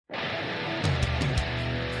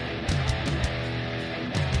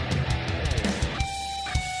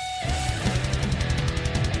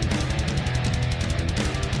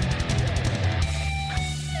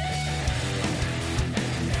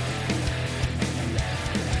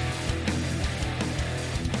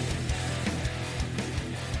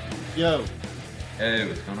Yo, Hey,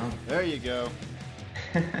 what's going on? there you go.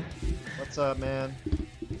 What's up, man?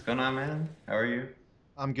 What's going on, man? How are you?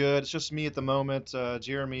 I'm good. It's just me at the moment.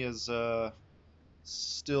 Jeremy is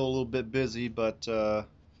still a little bit busy, but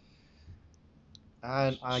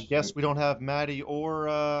I guess Shoot. we don't have Maddie or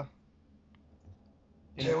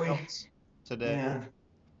anyone Joey. else today.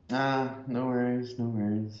 Yeah. No worries, no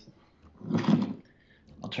worries.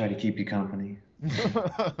 I'll try to keep you company.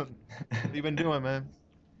 What have you been doing, man?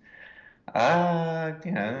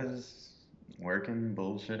 Just working,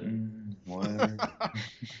 bullshitting, whatever.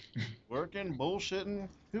 Working, bullshitting.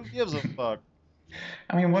 Who gives a fuck?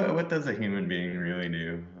 I mean, what does a human being really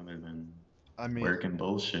do other than I mean, work and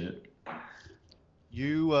bullshit?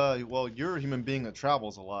 well, you're a human being that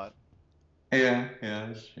travels a lot. Yeah,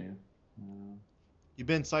 that's true. Uh, You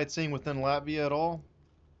been sightseeing within Latvia at all?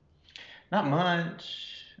 Not much.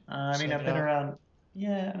 I Just mean, hanging I've been out. around.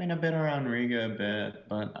 Yeah, I mean, I've been around Riga a bit,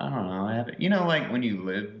 but I don't know. I haven't. Like when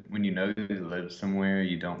you know you live somewhere,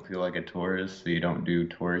 you don't feel like a tourist, so you don't do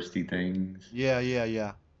touristy things. Yeah, yeah,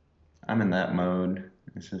 yeah. I'm in that mode.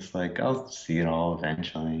 It's just like I'll see it all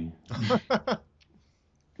eventually.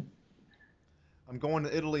 I'm going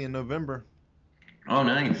to Italy in November. Oh,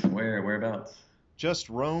 nice. Whereabouts? Just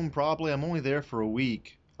Rome, probably. I'm only there for a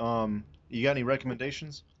week. You got any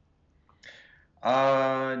recommendations?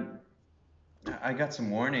 Uh, I got some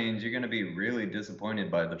warnings. You're gonna be really disappointed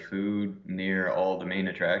by the food near all the main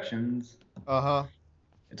attractions. Uh-huh.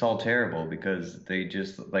 It's all terrible because they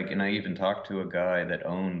just like, and I even talked to a guy that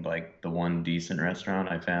owned like the one decent restaurant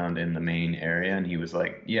I found in the main area, and he was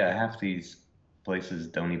like, "Yeah, half these places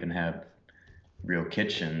don't even have real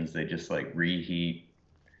kitchens. They just like reheat,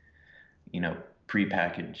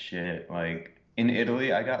 prepackaged shit." Like in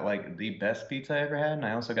Italy, I got like the best pizza I ever had, and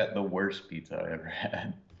I also got the worst pizza I ever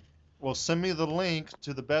had. Well, send me the link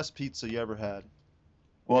to the best pizza you ever had.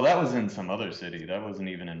 Well, that was in some other city. That wasn't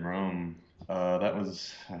even in Rome. That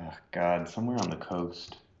was, God, somewhere on the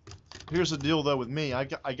coast. Here's the deal, though, with me. I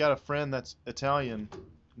got a friend that's Italian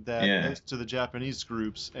that Yeah. goes to the Japanese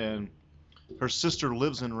groups, and her sister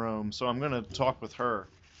lives in Rome, so I'm gonna talk with her.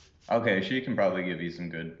 Okay, she can probably give you some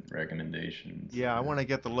good recommendations. Yeah, I want to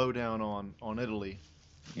get the lowdown on Italy.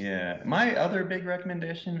 Yeah, my other big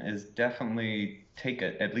recommendation is definitely take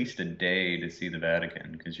at least a day to see the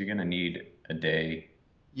Vatican because you're gonna need a day.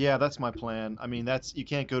 Yeah, that's my plan. I mean, that's you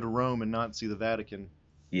can't go to Rome and not see the Vatican.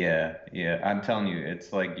 Yeah, I'm telling you,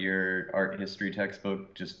 it's like your art history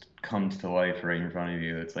textbook just comes to life right in front of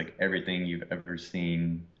you. It's like everything you've ever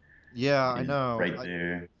seen Yeah, I is know. right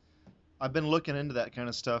there. I've been looking into that kind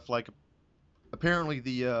of stuff. Like, apparently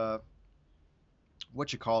the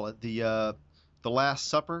what you call it, the Last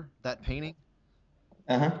Supper, that painting,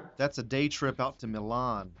 Uh-huh. that's a day trip out to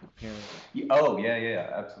Milan, apparently. Oh,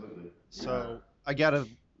 yeah, absolutely. So I gotta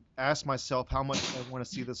ask myself how much I want to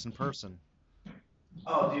see this in person.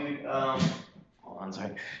 Oh, dude. Hold on,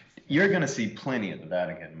 sorry. You're gonna see plenty at the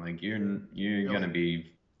Vatican. Like Really? you're gonna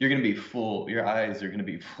be full. Your eyes are gonna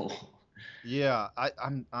be full. Yeah,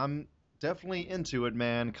 I'm definitely into it,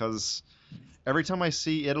 man. Because every time I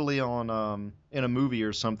see Italy on in a movie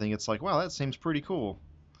or something, it's like, wow, that seems pretty cool.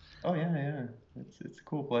 Oh yeah. It's a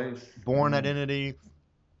cool place. Born Identity.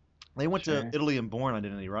 They went to Sure. Italy and Born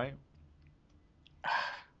Identity, right?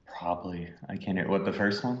 Probably. I can't. What the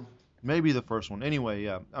first one? Maybe the first one. Anyway,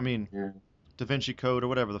 yeah. I mean, Yeah. Da Vinci Code or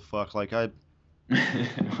whatever the fuck. Like Oh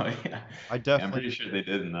yeah. I Yeah, I'm pretty definitely, sure they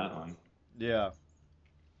did in that one. yeah.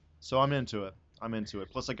 So I'm into it. I'm into it.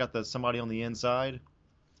 Plus, I got the somebody on the inside.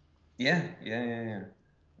 Yeah. Yeah,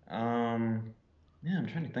 I'm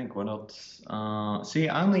trying to think what else. See,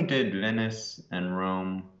 I only did Venice and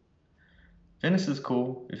Rome. Venice is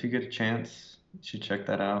cool. If you get a chance, you should check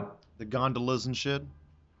that out. The gondolas and shit.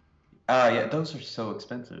 Yeah, those are so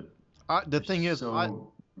expensive. The They're thing is,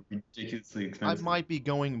 so ridiculously I expensive. might be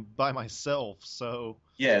going by myself, so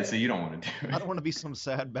Yeah, so you don't want to I don't want to be some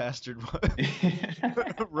sad bastard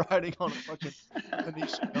riding on a fucking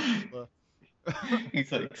Venetian gondola. it.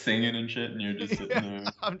 He's like singing and shit, and you're just sitting Yeah,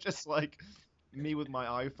 there. I'm just like me with my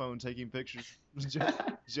iPhone taking pictures.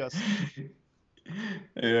 Just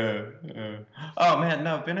Yeah. Oh man,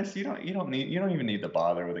 no, Venice, you don't even need to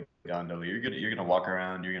bother with a gondola. You're gonna walk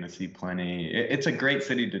around, you're gonna see plenty. It's a great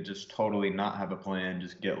city to just totally not have a plan,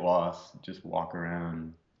 just get lost, just walk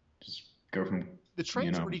around, just go from, the you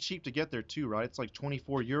train's know. pretty cheap to get there too, right? It's like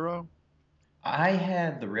 24 euro. I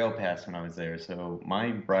had the rail pass when I was there, so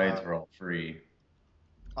my rides Uh, were all free.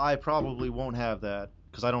 I probably won't have that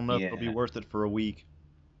because I don't know if it'll be Yeah. worth it for a week.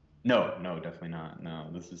 No, definitely not. No,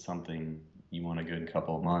 this is something you want a good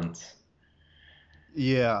couple of months.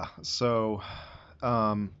 Yeah, so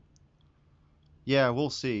um Yeah, we'll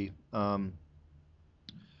see.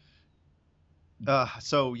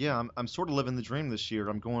 So yeah, I'm sort of living the dream this year.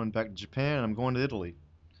 I'm going back to Japan and I'm going to Italy.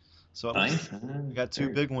 So at least Nice. I got two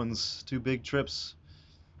Very big ones, two big trips.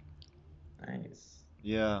 nice.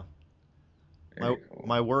 Yeah. My Very cool.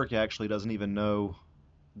 my work actually doesn't even know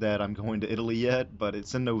that I'm going to Italy yet, but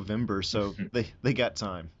it's in November, so they got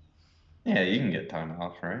time. Yeah, you can get time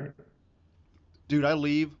off, right? Dude, I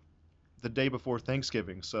leave the day before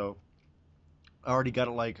Thanksgiving, so I already got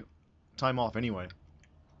it like time off anyway.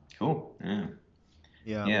 Cool. Yeah.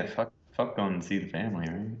 Yeah. Yeah, fuck going and see the family,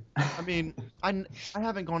 right? I mean, I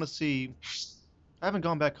haven't gone to see I haven't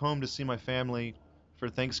gone back home to see my family for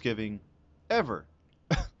Thanksgiving ever.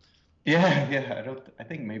 Yeah, yeah. I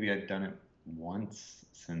think maybe I've done it once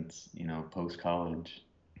since, post college.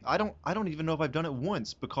 I don't even know if I've done it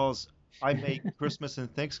once because I make Christmas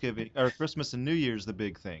and Thanksgiving or Christmas and New Year's the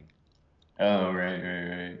big thing. Oh, right, right,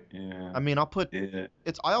 right. Yeah. I mean, I'll put Yeah.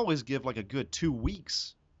 it's I always give like a good 2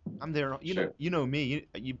 weeks. I'm there, Sure. you know me.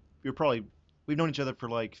 You're probably we've known each other for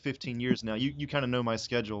like 15 years now. You kind of know my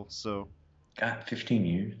schedule, so God, 15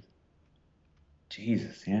 years.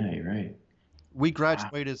 Jesus, yeah, you're right. we Wow.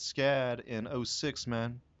 graduated SCAD in '06,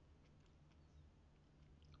 man.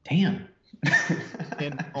 Damn.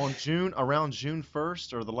 And on June around June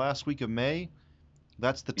 1st or the last week of May,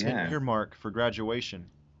 that's the 10-year Yeah. mark for graduation.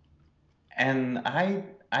 And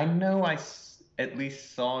I know at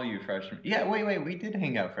least saw you freshman. Yeah, wait, we did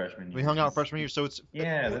hang out freshman We year. hung out 'Cause freshman year, so it's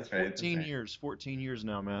yeah, that's right, that's 14 right. years, 14 years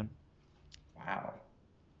now, man. Wow.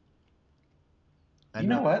 You And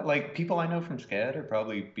know what? Like people I know from SCAD are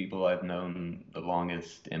probably people I've known the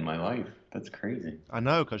longest in my life. That's crazy. I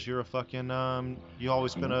know, 'cause you're a fucking you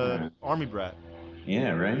always been a Yeah. army brat.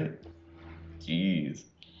 Yeah, right? Jeez.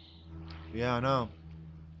 Yeah, I know.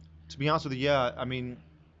 To be honest with you, yeah, I mean,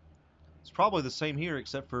 it's probably the same here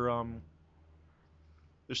except for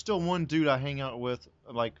there's still one dude I hang out with,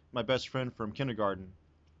 like my best friend from kindergarten.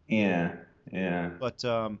 Yeah, yeah, But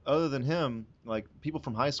other than him, like people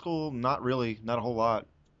from high school, not really, not a whole lot.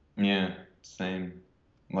 yeah, same.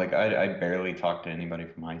 Like I barely talk to anybody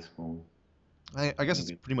from high school. I guess it's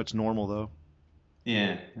Maybe. pretty much normal though.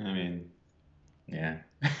 Yeah, I mean, yeah.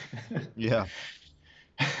 Yeah.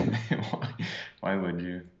 Why, why would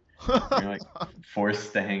you? You're like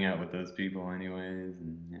forced to hang out with those people anyways,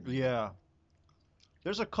 and Yeah.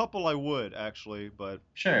 There's a couple I would actually,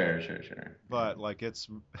 sure, sure, sure. but like it's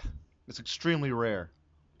extremely rare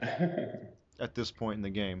Yeah. at this point in the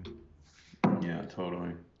game. Yeah,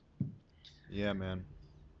 totally. Yeah, man.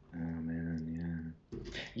 Oh man, yeah.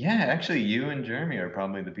 Yeah, actually, you and Jeremy are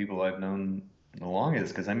probably the people I've known the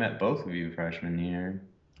longest because I met both of you freshman year.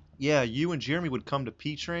 Yeah, you and Jeremy would come to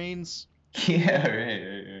P Trains. Yeah,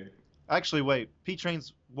 right. Actually, wait, P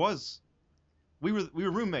Trains was we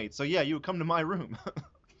were roommates, so yeah, you would come to my room.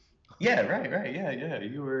 Yeah, right. Yeah, yeah.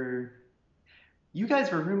 You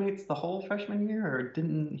guys were roommates the whole freshman year, or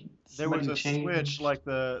didn't There was somebody a switch, change? like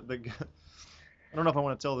I don't know if I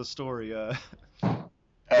want to tell this story. Oh,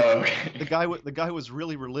 The okay. the guy was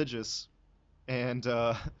really religious, and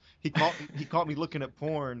he caught me looking at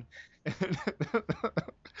porn, and,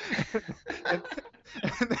 and,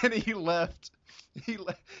 and then he left.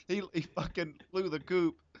 He fucking flew the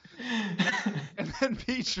coop, and then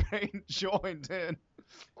P Train joined in,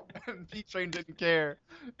 and P Train didn't care.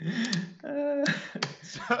 Uh,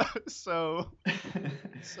 So so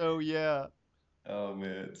so yeah, Oh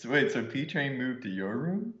man. So wait, so P Train moved to your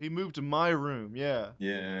room? he moved to my room. Yeah,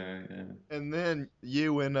 Yeah, yeah. and then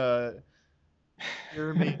you and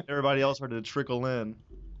Jeremy and everybody else started to trickle in.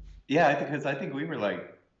 Yeah, because I think we were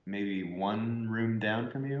like maybe one room down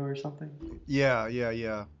from you or something. Yeah.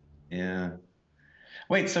 Yeah.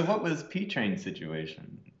 Wait, so what was P Train's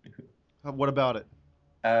situation? What about it?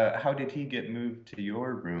 How did he get moved to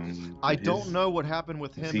your room? I don't know what happened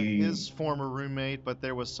with Was him and his he, former roommate, but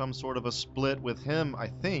there was some sort of a split with him, I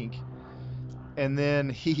think. And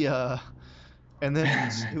then and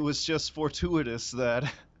then it was just fortuitous that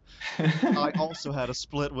I also had a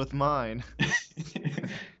split with mine.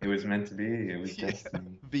 it was meant to be. It was Yeah,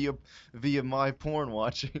 destiny. via via my porn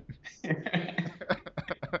watching.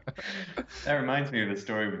 That reminds me of a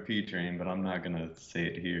story with P Train, but I'm not gonna say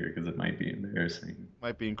it here because it might be embarrassing.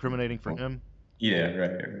 Might be incriminating for Well, him. yeah,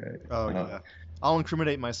 right. Oh Well, yeah. I'll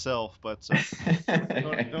incriminate myself, but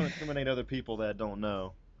don't incriminate other people that don't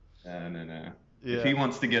know. no. If Yeah. he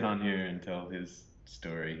wants to get on here and tell his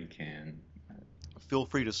story, he can. Feel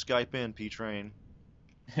free to Skype in, P Train.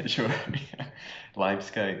 Sure. Yeah. Live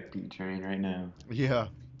Skype P Train right now. Yeah.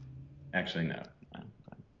 Actually, no. No.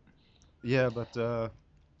 Yeah, but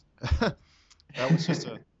that was just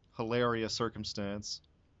a hilarious circumstance.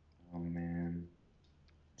 Oh man.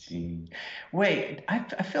 Gee. Wait, I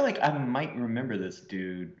feel like I might remember this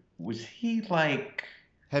dude. Was he like?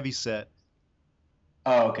 Heavy set.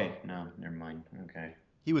 Oh, okay. No, never mind. Okay.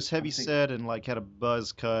 He was I heavy was thinking. set and like had a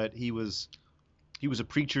buzz cut. He was a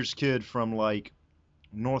preacher's kid from like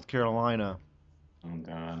North Carolina, Oh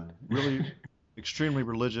God. really extremely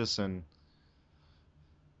religious and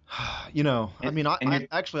I And mean, and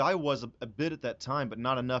you're I was a bit at that time, but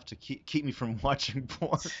not enough to keep me from watching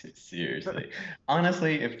porn. seriously,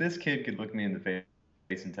 honestly, if this kid could look me in the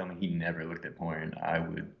face and tell me he never looked at porn, I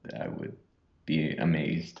would be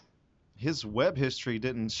amazed. His web history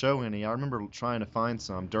didn't show any. I remember trying to find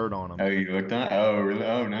some dirt on him, Oh, you looked on? Oh, really?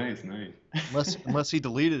 Oh, nice, nice. unless he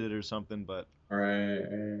deleted it or something. But Right,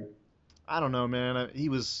 right. I don't know, man. He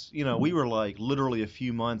was, we were like literally a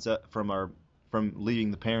few months from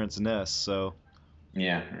leaving the parents' nest, so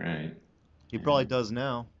Yeah, right. he Yeah. probably does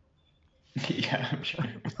now. Yeah, I'm sure.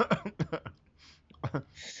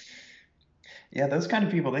 Yeah, those kind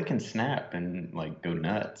of people, they can snap and like go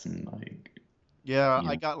nuts and like, Yeah, you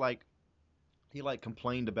I know. got like he like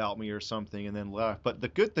complained about me or something and then left. But the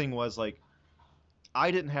good thing was like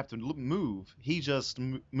I didn't have to move. He just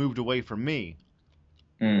moved away from me.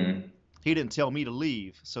 Mm. He didn't tell me to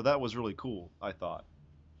leave, so that was really cool, I thought.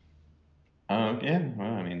 Oh, yeah.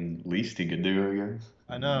 Well, I mean, least he could do, I guess.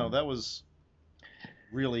 I know,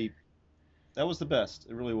 really that was the best.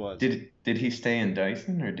 It really was. Did he stay in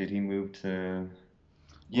Dyson or did he move to what was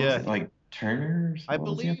Yeah, it like Turner's? I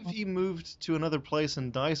What was he believe about? he moved to another place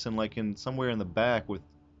in Dyson, like in somewhere in the back with.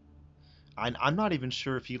 I'm not even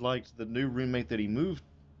sure if he liked the new roommate that he moved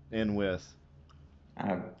in with.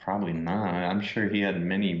 Probably not. I'm sure he had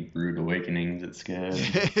many rude awakenings at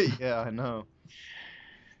Scad. Yeah, I know.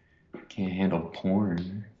 Can't handle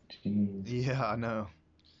porn. Jeez. Yeah, I know.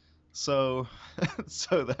 So,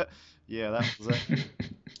 so that, yeah, that was it.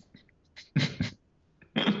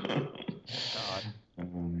 God. Oh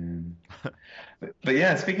man. But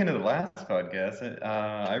yeah, speaking of the last podcast,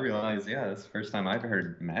 I realized, yeah, that's the first time I've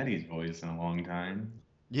heard Maddie's voice in a long time.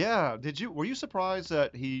 Yeah, were you surprised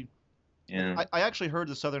that Yeah. I actually heard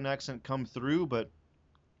the Southern accent come through, but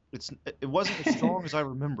it wasn't as strong as I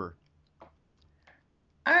remember.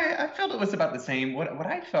 I felt it was about the same. What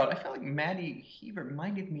I felt like Maddie, he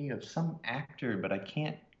reminded me of some actor, but I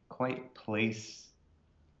can't quite place.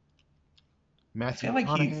 I Matthew feel like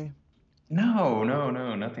he's McConaughey? no, no,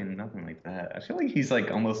 no, nothing like that. I feel like he's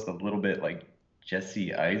like almost a little bit like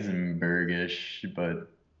Jesse Eisenbergish,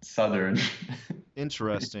 but Southern.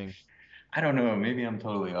 Interesting. I don't know. Maybe I'm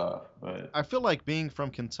totally off, but I feel like being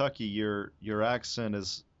from Kentucky, your accent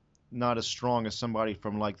is not as strong as somebody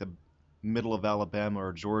from like the middle of Alabama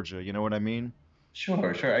or Georgia. You know what I mean?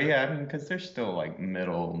 sure, sure. Yeah, I mean, because they're still like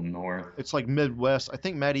middle north. It's like Midwest. I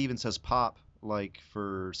think Matt even says pop, like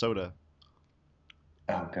for soda.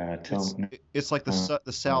 Oh God, It's tell me. it's like No,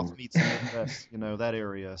 the South no. meets the Midwest, that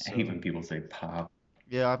area. I hate So when people say pop.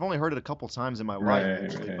 yeah, I've only heard it a couple times in my life Right,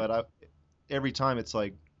 actually, right. but every time it's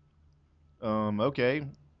like, okay,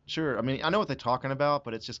 sure. I mean, I know what they're talking about,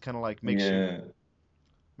 but it's just kind of like Yeah.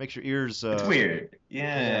 makes your ears, It's weird.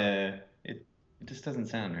 yeah, Yeah. It just doesn't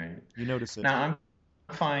sound right. you notice it. Now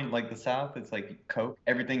I'm fine. Like the South, it's like Coke.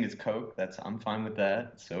 Everything is Coke. I'm fine with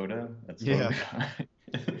that. Soda, that's Yeah, totally fine.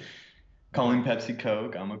 yeah. Calling Pepsi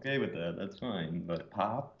Coke, I'm okay with that. That's fine. But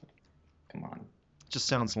pop, come on. Just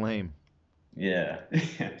sounds lame. Yeah.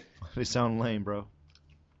 They sound lame, bro.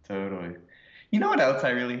 Totally. You know what else I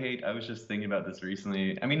really hate? I was just thinking about this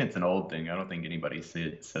recently. I mean, it's an old thing. I don't think anybody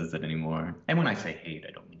says it anymore. And when I say hate,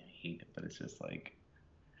 I don't mean I hate it, but it's just like,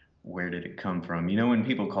 where did it come from? You know, when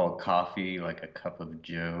people call coffee like a cup of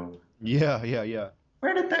Joe, Yeah, yeah, yeah.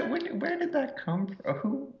 where did that come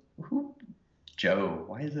from? Who, Joe?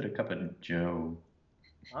 Why is it a cup of Joe?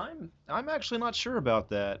 I'm actually not sure about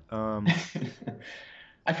that.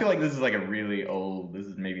 I feel like this is like a really old, this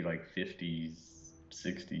is maybe like 50s,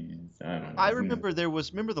 60s. I don't I know. Who knows? remember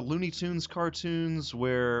remember the Looney Tunes cartoons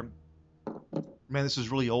where, man, this is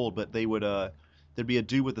really old, but there'd be a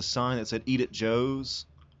dude with a sign that said "Eat at Joe's."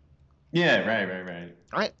 Yeah, right, right, right.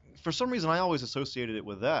 I For some reason I always associated it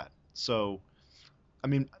with that. So I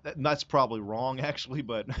mean that's probably wrong actually,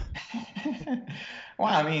 but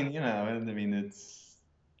Well, I mean, I mean, it's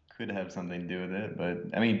could have something to do with it,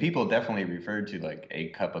 but I mean, people definitely referred to like a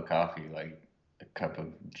cup of coffee, like a cup of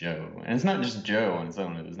Joe, and it's not just Joe on its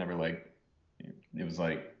own. It was never like it was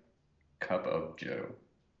like cup of Joe.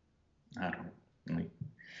 I don't like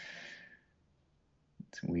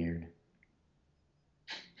it's weird.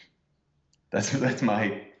 That's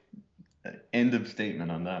my end of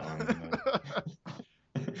statement on that one.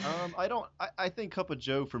 I don't. I think Cup of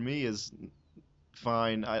Joe for me is.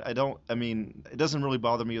 fine. I don't. I mean, it doesn't really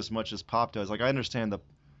bother me as much as pop does. Like I understand the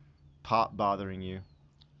pop bothering you.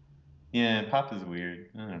 Yeah, pop is weird.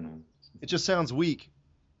 I don't know. It just sounds weak.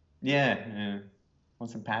 Yeah, yeah.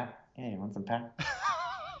 Want some pap? Yeah, want some pap?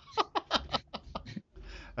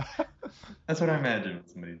 That's what I imagine when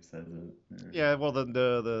somebody says it. Yeah. Yeah, well,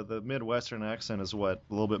 the Midwestern accent is what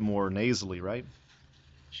a little bit more nasally, right?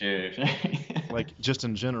 Sure, sure. Like just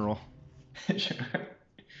in general. Sure.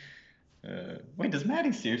 Wait, does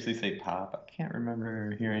Maddie seriously say pop? I can't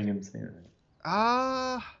remember hearing him say that.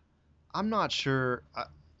 Ah, I'm not sure.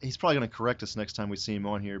 He's probably gonna correct us next time we see him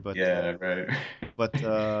on here, Yeah, right. but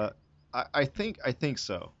I think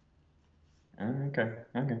so. Okay,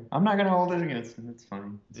 okay. I'm not gonna hold it against him. It's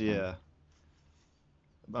fine. It's fine. Yeah.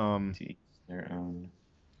 Um. To each their own.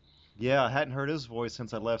 Yeah, I hadn't heard his voice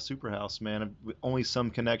since I left Superhouse, man. Only some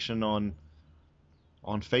connection on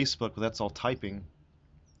Facebook, but that's all typing.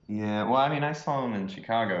 Yeah, well, I mean, I saw him in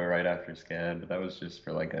Chicago right after Scad, but that was just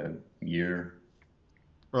for like a year.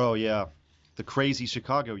 Oh yeah, the crazy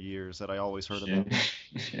Chicago years that I always heard Sure. about.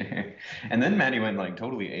 Sure. And then Maddie went like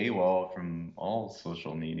totally AWOL from all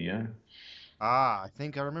social media. Ah, I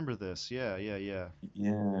think I remember this. Yeah, yeah, yeah.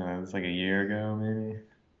 Yeah, it was like a year ago, maybe.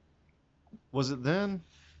 Was it then?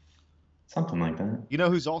 Something like that. You know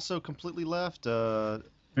who's also completely left? Hmm.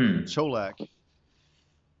 Cholak.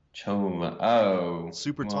 Chola. Oh,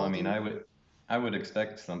 Super well, I tall mean, dude. I would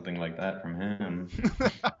expect something like that from him.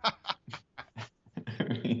 I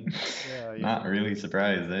mean, Yeah, yeah. not really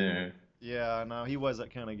surprised there. Yeah, no, he was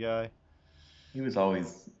that kind of guy. He was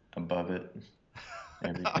always above it,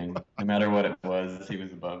 everything. No matter what it was, he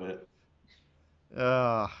was above it.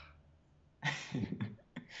 uh,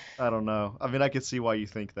 I don't know. I mean, I could see why you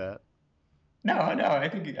think that. No, no, I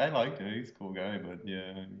think I liked him. He's a cool guy, but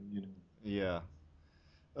yeah, I mean, Yeah.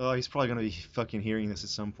 Oh, he's probably gonna be fucking hearing this at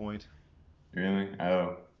some point. really?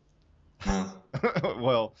 Oh, well.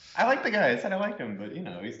 Well, I like the guy. I said I like him, but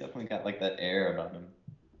he's definitely got like that air about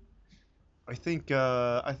I think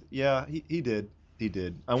yeah, he did. He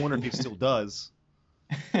did. I wonder if he him. still does.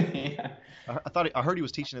 Yeah. I thought I heard he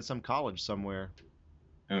was teaching at some college somewhere,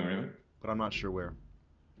 Oh, really? but I'm not sure where.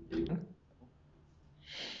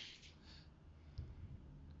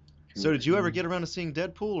 So Cool, did you ever cool. get around to seeing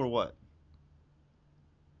Deadpool or what?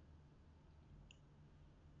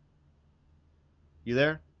 You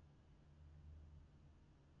there?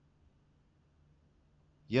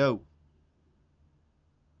 Yo.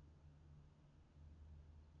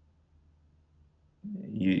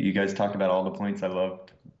 You guys talked about all the points I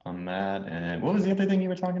loved on that, and what was the other thing you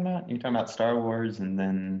were talking about? You were talking about Star Wars, and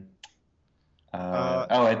then Uh,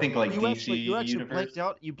 oh, I think like DC you actually universe. blanked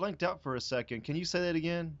out. You blanked out for a second. Can you say that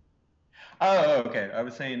again? Oh, okay. I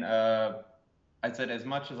was saying, I said as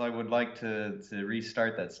much as I would like to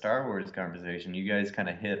restart that Star Wars conversation, you guys kind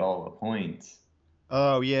of hit all the points.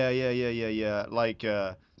 Oh yeah, yeah, yeah, yeah, yeah. Like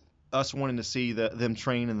us wanting to see them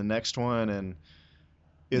train in the next one, and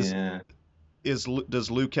is Yeah. does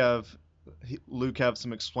Luke have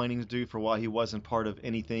some explaining to do for why he wasn't part of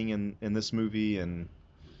anything in this movie? And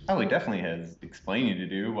Oh, he definitely has explaining to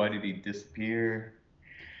do. Why did he disappear?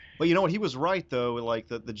 but you know what? He was right though. Like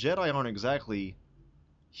the Jedi aren't exactly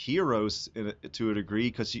heroes to a degree,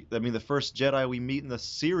 because I mean the first Jedi we meet in the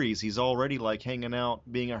series, he's already like hanging out,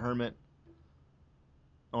 being a hermit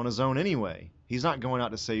on his own anyway. He's not going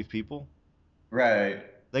out to save people. Right.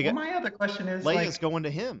 They Well, got my other question is Leia's like, going to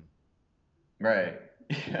him. right.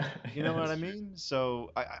 Yeah, You yeah, know what that's I true. mean?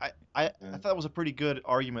 So I Yeah. thought that was a pretty good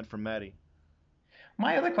argument from Maddie.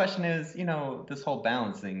 My other question is, this whole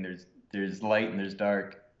balance thing, there's light and there's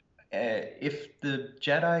dark. If the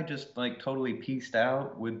Jedi just like totally pieced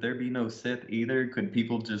out, would there be no Sith either? Could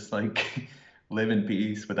people just like live in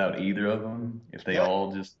peace without either of them if they That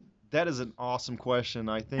all just that is an awesome question.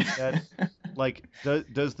 I think that like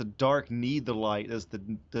does the dark need the light? Does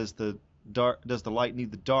the light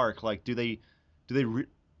need the dark? Like do they re-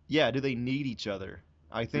 yeah, do they need each other?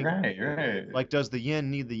 I think Right, right. like does the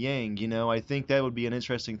yin need the yang, you know? I think that would be an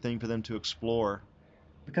interesting thing for them to explore.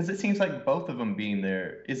 Because it seems like both of them being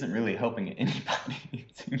there isn't really helping anybody.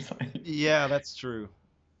 It seems like Yeah, that's true.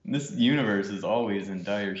 this universe is always in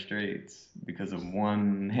dire straits because of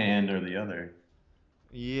one hand or the other.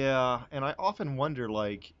 Yeah, and I often wonder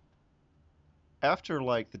like after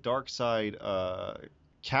like the dark side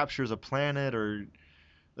captures a planet or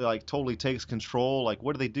like totally takes control, like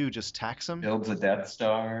what do they do? Just tax them? Builds a Death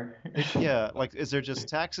Star. Yeah, like is there just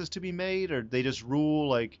taxes to be made, or they just rule?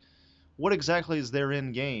 Like what exactly is their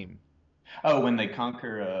end game? Oh, when they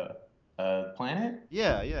conquer a planet?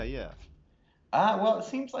 Yeah, yeah, yeah. Well, it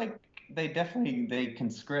seems like they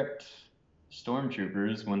conscript.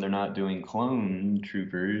 stormtroopers when they're not doing clone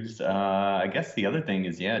troopers. I guess the other thing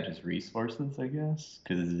is, yeah, just resources, I guess,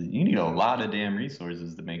 because you need a lot of damn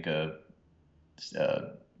resources to make a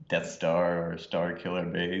Death Star or Star Killer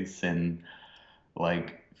base, and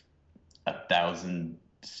like 1,000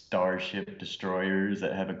 starship destroyers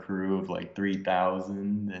that have a crew of like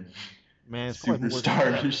 3,000, and Man, it's probably super more than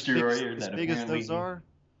star that. destroyer As that big as those apparently, are,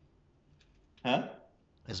 huh?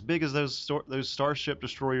 as big as those starship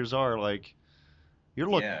destroyers are, like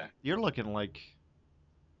Yeah, you're looking like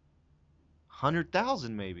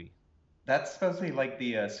 100,000 maybe. that's supposed to be like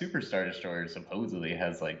the super star destroyer supposedly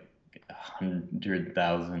has like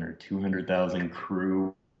 100,000 or 200,000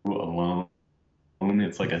 crew alone.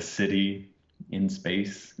 It's like a city in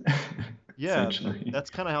space, Yeah, essentially. that's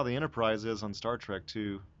kind of how the Enterprise is on Star Trek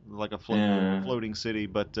too, like a Yeah, floating city.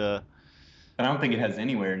 But but I don't think it has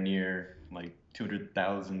anywhere near like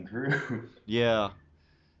 200,000 crew. yeah,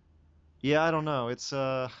 yeah, I don't know.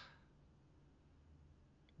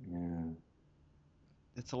 Yeah.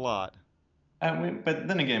 It's a lot. But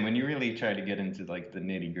then again, when you really try to get into like the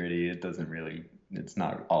nitty gritty, it doesn't really, it's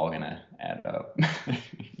not all gonna add up.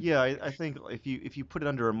 Yeah, I think if you put it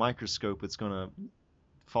under a microscope, it's gonna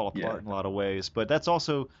fall Yeah, apart in a lot of ways. But that's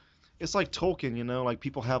also, it's like Tolkien, like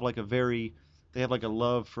people have like they have like a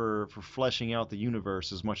love for fleshing out the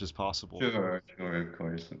universe as much as possible. sure, sure, of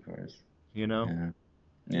course, of course. You know? Yeah,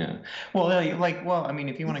 yeah. Well, well, I mean,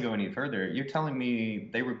 if you want to go any further, you're telling me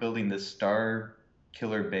they were building this Star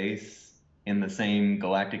Killer base in the same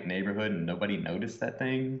galactic neighborhood and nobody noticed that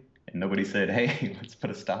thing? And nobody said, hey, let's put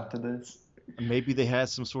a stop to this? Maybe they had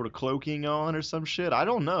some sort of cloaking on or some shit. I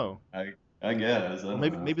don't know. I guess, I Or don't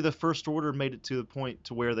maybe know. maybe the First Order made it to the point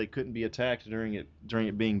to where they couldn't be attacked during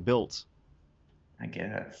it being built. I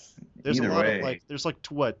guess. There's a Either lot of like way, there's like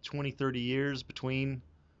what 20 30 years between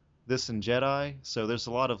this and Jedi, so there's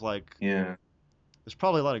a lot of like yeah. there's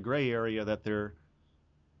probably a lot of gray area that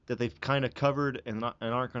they've kind of covered and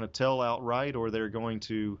aren't going to tell outright, or they're going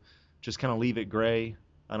to just kind of leave it gray.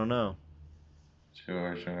 I don't know.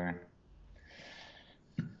 Sure, sure.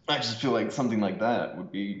 I just feel like something like that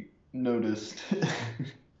would be noticed.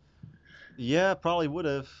 Yeah, probably would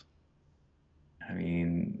have. I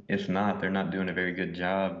mean, if not, they're not doing a very good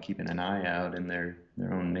job keeping an eye out in their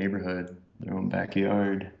own neighborhood, their own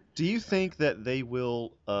backyard. Do you think that they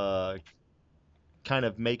will kind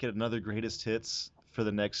of make it another greatest hits for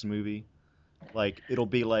the next movie? Like it'll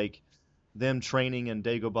be like them training in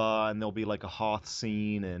Dagobah, and there'll be like a Hoth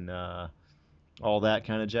scene and all that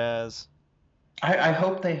kind of jazz. I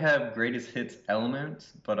hope they have greatest hits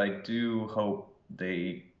elements, but I do hope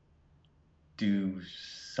they do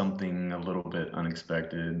something a little bit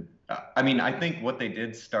unexpected. I mean, I think what they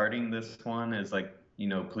did starting this one is like,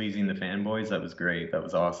 pleasing the fanboys. That was great. That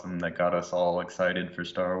was awesome. That got us all excited for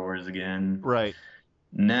Star Wars again. Right.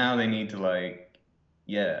 Now they need to like,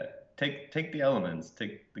 yeah, take the elements,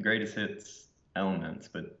 take the greatest hits elements,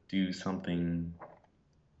 but do something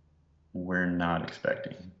we're not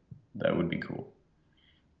expecting. That would be cool.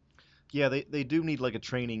 Yeah, they do need like a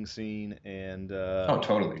training scene, and Oh,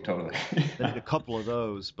 totally, totally. they need a couple of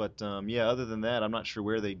those. But yeah, other than that, I'm not sure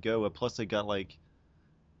where they go. Plus, they got like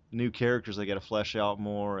new characters they got to flesh out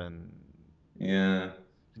more, and Yeah.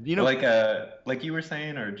 you know, Like you were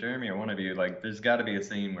saying, or Jeremy, or one of you, like there's got to be a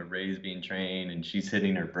scene where Ray's being trained and she's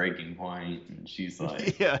hitting her breaking point, and she's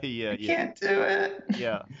like, yeah, yeah, "I yeah, can't do it."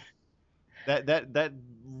 yeah. That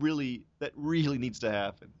really needs to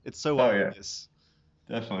happen. It's so Oh yeah, obvious.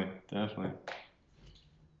 definitely, definitely.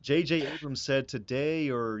 J.J. Abrams said today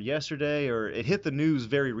or yesterday, or it hit the news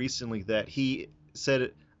very recently that he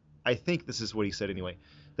said, I think this is what he said anyway,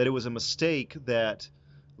 that it was a mistake that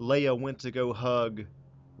Leia went to go hug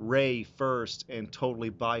Rey first and totally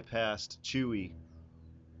bypassed Chewie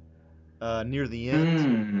near the end.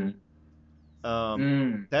 Mm,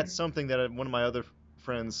 Um, that's mm. something that one of my other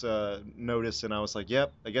friends noticed, and I was like,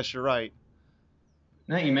 yep, I guess you're right.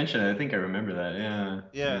 Now you mentioned it, I think I remember that. Yeah,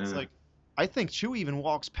 Yeah, it's yeah. like I think Chewie even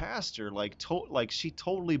walks past her, like she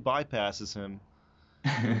totally bypasses him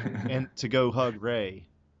and to go hug Rey.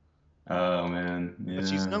 Oh man, But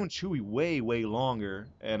she's yeah. known Chewie way, way longer,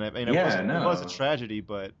 and I mean Yeah, it was a no. tragedy,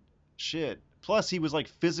 but shit. Plus, he was like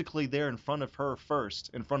physically there in front of her first,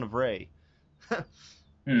 in front of Rey. If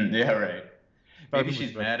Yeah, right. I remember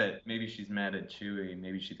correctly. Maybe she's mad at Chewie.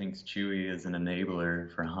 Maybe she thinks Chewie is an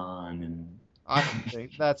enabler for Han, and I don't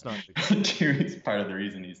think that's not the case. Chewie's part of the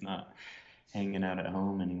reason he's not hanging out at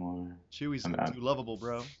home anymore. Chewie's I'm I'm too lovable,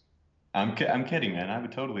 bro. I'm kidding, man. I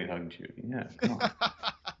would totally hug Chewie. Yeah, come on.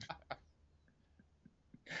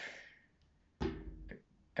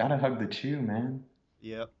 Gotta hug the Chew, man.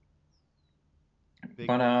 Yep, big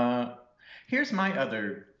But time. Here's my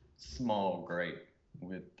other small gripe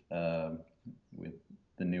with uh, with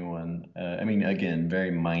the new one. I mean, again,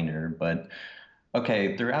 very minor, but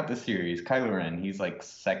okay. Throughout the series, Kylo Ren, he's like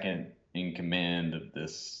second in command of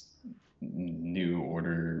this new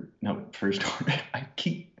order. No, first order. I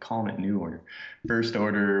keep calling it new order, first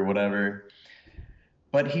order, whatever.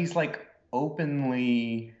 But he's like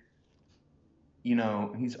openly,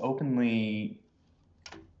 he's openly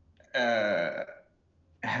uh,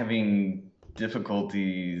 having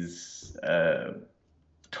difficulties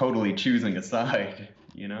totally choosing a side.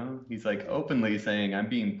 He's like openly saying, "I'm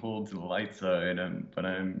being pulled to the light side, but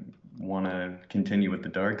I want to continue with the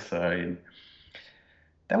dark side."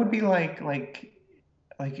 That would be like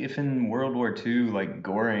if in World War II, like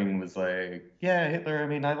Goring was like, "Yeah, Hitler. I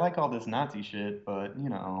mean, I like all this Nazi shit, but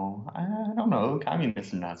I don't know,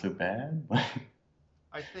 communists are not so bad."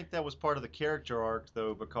 I think that was part of the character arc,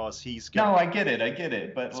 though, because No, I get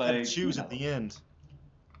it, but he's got to like, choose at the end.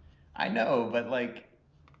 I know, but like,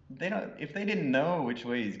 they don't. If they didn't know which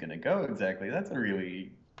way he's gonna go exactly, that's a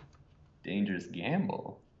really dangerous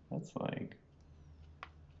gamble. That's like,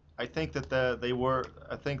 I think that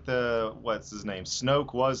I think the what's his name,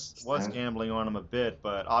 Snoke was so, gambling on him a bit,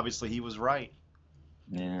 but obviously he was right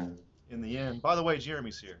yeah. in the end. By the way,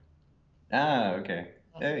 Jeremy's here. Ah, okay.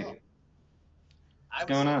 Oh, hello. Hey, I what's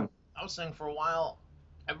was going saying, on? I was saying for a while,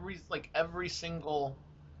 every single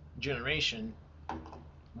generation,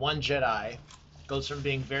 one Jedi goes from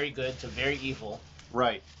being very good to very evil.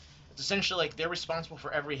 Right. It's essentially like they're responsible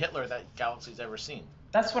for every Hitler that galaxy's ever seen.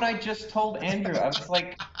 That's what I just told Andrew. I was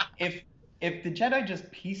like, if if the Jedi just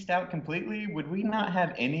pieced out completely, would we not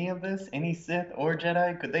have any of this, any Sith or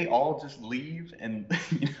Jedi? Could they all just leave and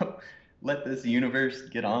let this universe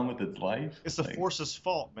get on with its life? It's the Like, Force's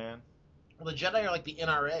fault, man. Well, the Jedi are like the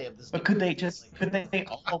NRA of this. but could they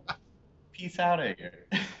all piece out of here?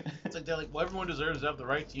 It's like they're like, well, everyone deserves to have the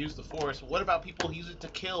right to use the Force. What about people who use it to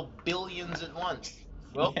kill billions at once?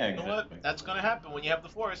 Well, Yeah, you know what? exactly. That's going to happen when you have the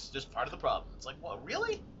Force. Just part of the problem. It's like, what,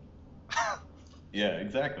 really? Yeah,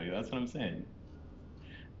 exactly. That's what I'm saying.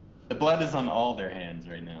 The blood is on all their hands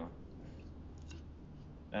right now.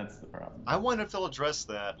 That's the problem. I wonder if they'll address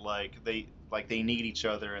that, like they need each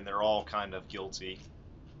other and they're all kind of guilty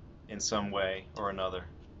in some way or another.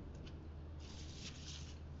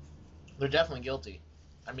 They're definitely guilty.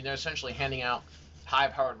 I mean, they're essentially handing out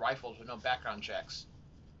high-powered rifles with no background checks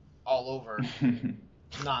all over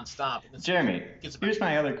nonstop. Jeremy, here's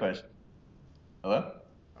my other question. Hello?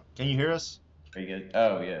 Can you hear us? Are you good?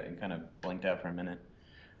 Oh, yeah, it kind of blinked out for a minute.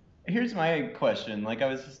 Here's my question. Like I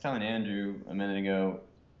was just telling Andrew a minute ago,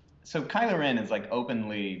 so Kylo Ren is like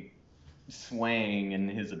openly swaying in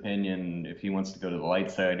his opinion if he wants to go to the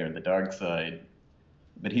light side or the dark side,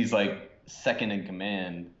 but he's like second in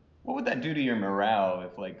command. What would that do to your morale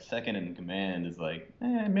if like second in command is like,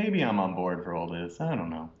 maybe I'm on board for all this. I don't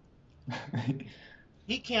know.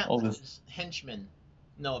 He can't All let this. his henchmen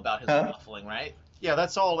know about his Huh? waffling, right? Yeah,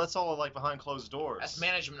 that's all. That's all like behind closed doors. That's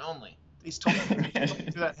management only. He's talking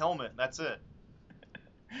through that helmet. That's it.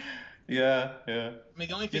 Yeah. I mean,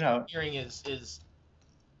 the only thing I'm hearing is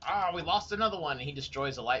we lost another one, and he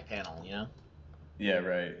destroys a light panel, you know? Yeah,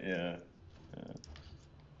 right. Yeah.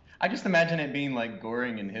 I just imagine it being like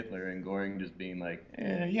Goring and Hitler, and Goring just being like,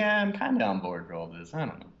 yeah, I'm kind of on board for all this. I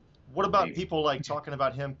don't know. What about Maybe. people like talking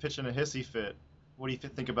about him pitching a hissy fit? What do you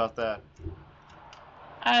think about that?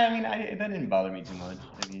 I mean, that didn't bother me too much.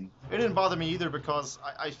 I mean, It didn't bother me either because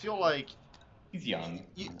I feel like he's young.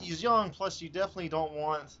 he's young. Plus, you definitely don't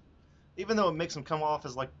want, even though it makes him come off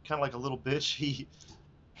as like kind of like a little bitch.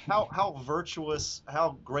 How virtuous,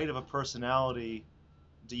 how great of a personality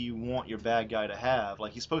do you want your bad guy to have?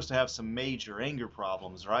 Like he's supposed to have some major anger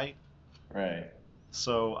problems, right? Right.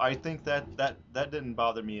 So I think that didn't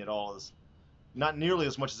bother me at all. As not nearly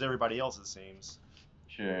as much as everybody else, it seems.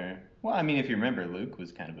 Sure. Well, I mean, if you remember, Luke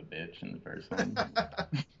was kind of a bitch in the first one.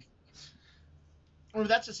 Well,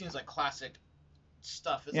 that just seems like classic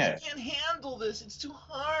stuff. It's Yeah. like, I can't handle this. It's too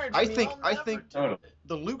hard. I mean, think- I'll I never think- do Totally. it.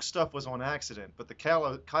 The Luke stuff was on accident, but the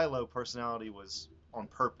Kylo personality was on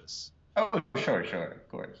purpose. Oh, sure, of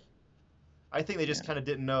course. I think they just Yeah. kind of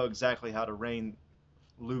didn't know exactly how to rein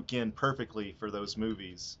Luke in perfectly for those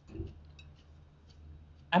movies.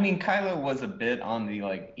 I mean, Kylo was a bit on the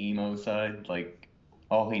like emo side. Like,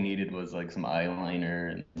 all he needed was like some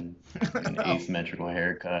eyeliner and an asymmetrical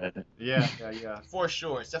haircut. Yeah. For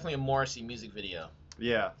sure. It's definitely a Morrissey music video.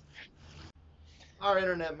 Yeah. Our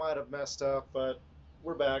internet might have messed up, but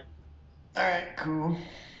we're back. All right, cool.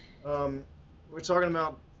 We're talking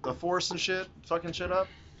about the Force and shit, fucking shit up.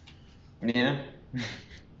 Yeah.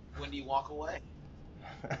 When do you walk away?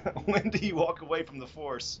 When do you walk away from the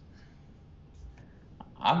Force?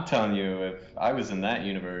 I'm telling you, if I was in that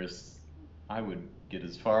universe, I would get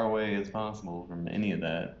as far away as possible from any of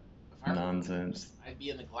that If I were, nonsense. I'd be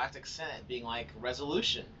in the Galactic Senate being like,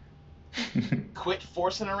 resolution, quit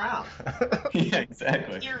forcing around. Yeah,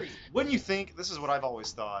 exactly. Theory. Wouldn't you think, this is what I've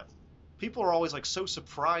always thought, people are always like so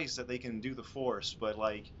surprised that they can do the Force, but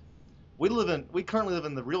like we currently live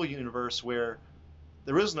in the real universe where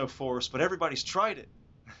there is no Force, but everybody's tried it.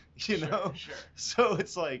 You Sure, know? sure. So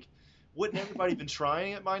it's like, wouldn't everybody been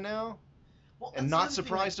trying it by now Well, and that's the not other thing,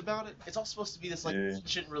 surprised about it? it's all supposed to be this like Yeah.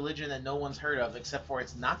 ancient religion that no one's heard of, except for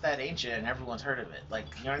it's not that ancient and everyone's heard of it. Like,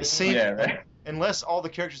 you know what I mean? Same- Yeah, right. Unless all the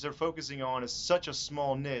characters they're focusing on is such a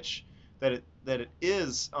small niche that it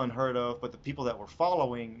is unheard of, but the people that we're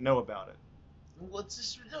following know about it. Well, it's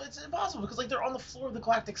just no, it's impossible because like they're on the floor of the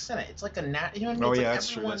Galactic Senate. It's like a you know what I mean? Oh It's yeah, like that's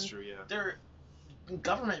true. everyone, That's true. Yeah. They're in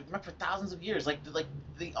government for thousands of years. Like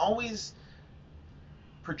they always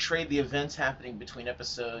portrayed the events happening between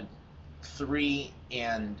episode 3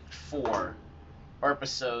 and 4, or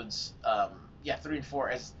episodes 3 and 4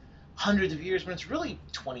 as hundreds of years when it's really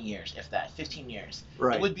 20 years, if that, 15 years.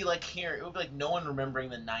 Right. It would be like no one remembering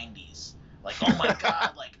the 90s. Like, oh my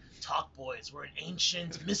god, like Talk Boys were an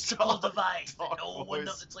ancient mystical device that Talk no one Boys.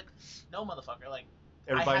 knows. It's like, no, motherfucker, like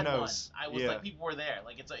Everybody I had knows. one. I was yeah. like, people were there.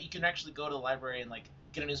 Like, it's like, you can actually go to the library and like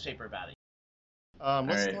get a newspaper about it. Let's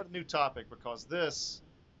Alright. start a new topic because this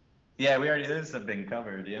Yeah, this has been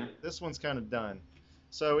covered, yeah. one's kind of done.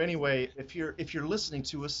 So anyway, if you're listening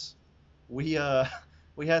to us, we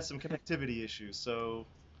had some connectivity issues, so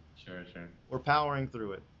Sure. we're powering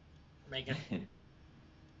through it. Make it.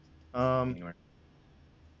 Anyway.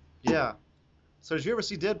 Yeah. So did you ever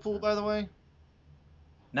see Deadpool, by the way?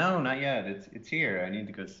 No, not yet. It's here. I need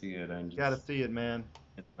to go see it. I'm just Gotta see it, man.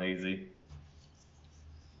 lazy.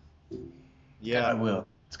 I Yeah, will.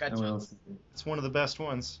 It's got I will. jokes. it's one of the best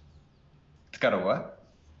ones. It's got a what?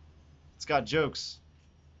 It's got jokes.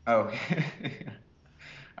 Oh,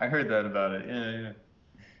 I heard that about it. Yeah.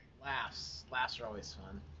 Laughs are always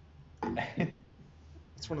fun.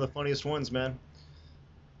 It's one of the funniest ones, man.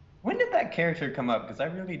 When did that character come up? Because I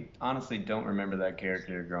really, honestly, don't remember that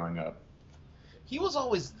character growing up. He was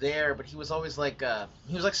always there, but he was always like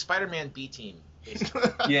Spider-Man B Team,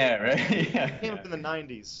 basically. Yeah, right. Yeah. He came up in the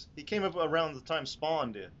 90s. He came up around the time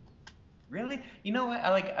Spawn did. Really? You know what?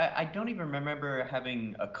 I don't even remember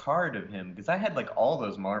having a card of him because I had like all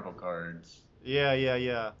those Marvel cards. Yeah.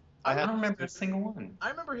 I don't remember a single one. I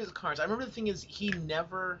remember his cards. I remember the thing is he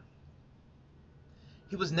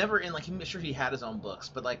was never in like sure he had his own books,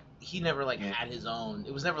 but like he never like had his own.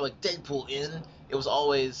 It was never like Deadpool in. It was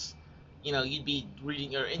always, you'd be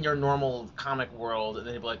reading or in your normal comic world, and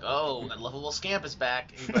then you'd be like, oh, that lovable scamp is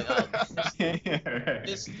back, and you'd be like, oh,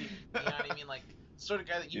 this dude, you know what I mean? Like sort of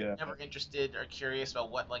guy that you were never interested or curious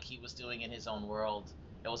about what like he was doing in his own world.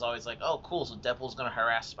 It was always like, oh, cool, so Deadpool's gonna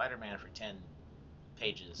harass Spider-Man for 10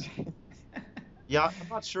 pages. Yeah, I'm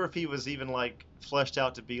not sure if he was even like fleshed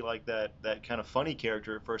out to be like that kind of funny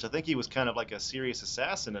character at first. I think he was kind of like a serious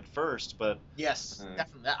assassin at first, but Yes,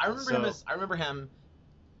 definitely. I remember him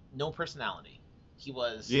no personality. He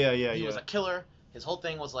was he was a killer. His whole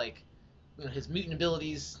thing was like, his mutant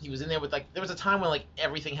abilities. He was in there with like there was a time when like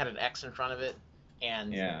everything had an X in front of it,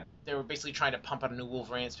 and they were basically trying to pump out a new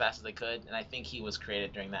Wolverine as fast as they could, and I think he was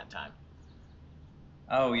created during that time.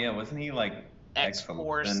 Oh yeah, wasn't he like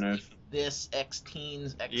X-Force, this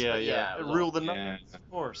X-Teens, X. Yeah. It ruled the night,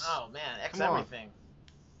 of course. Oh man, X everything.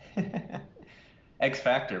 X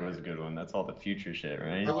Factor was a good one. That's all the future shit,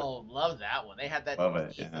 right? Oh, love that one. They had that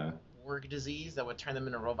org disease that would turn them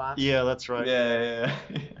into robots. Yeah, that's right. Yeah.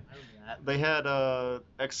 I remember that. They had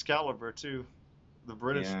Excalibur too, the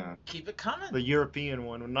British, Keep it coming. the European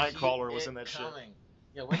one when Nightcrawler was in that shit.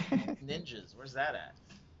 Yeah, where's ninjas? Where's that at?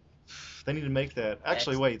 They need to make that.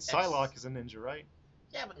 Actually, wait, Psylocke is a ninja, right?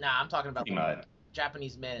 Yeah, but I'm talking about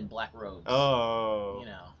Japanese men in black robes. Oh.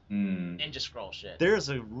 Ninja Scroll shit. There's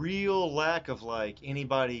a real lack of like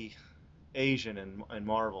anybody Asian in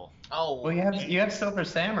Marvel. Oh. Well, you have Silver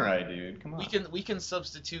Samurai, dude. Come on. We can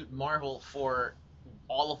substitute Marvel for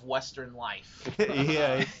all of Western life.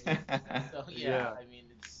 Yeah. So I mean,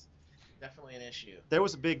 it's definitely an issue. There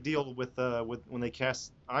was a big deal with when they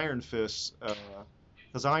cast Iron Fist,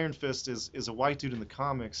 because Iron Fist is a white dude in the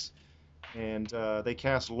comics, and they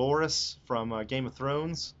cast Loras from Game of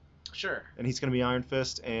Thrones. Sure. And he's going to be Iron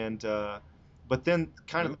Fist, and but then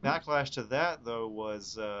kind of the backlash to that though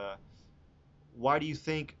was, why do you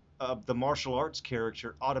think the martial arts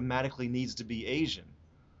character automatically needs to be Asian?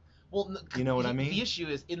 Well, you know what I mean? The issue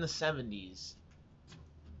is in the 70s.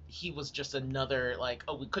 he was just another like,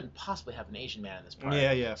 oh, we couldn't possibly have an Asian man in this part.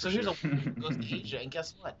 Yeah, So for here's sure. a who goes to Asia, and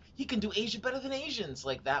guess what? He can do Asia better than Asians.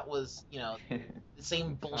 Like that was, the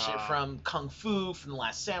same bullshit from Kung Fu, from The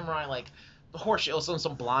Last Samurai. Like the horseshit. Also,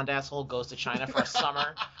 some blonde asshole goes to China for a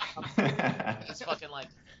summer. It's fucking like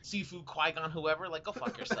Sifu, Qui-Gon, whoever. Like go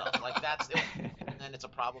fuck yourself. Like that's it. And then it's a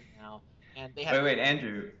problem now. And they have Wait,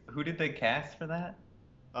 Andrew, who did they cast for that?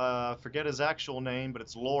 Forget his actual name, but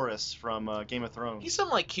it's Loras from Game of Thrones. He's some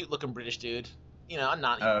like cute looking British dude. I'm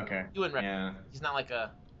not. Oh, okay. You wouldn't Yeah. He's not like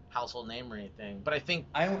a household name or anything. But I think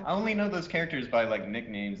I only know those characters by like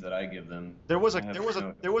nicknames that I give them. There was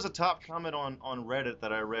a top comment on Reddit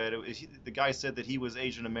that I read. The guy said that he was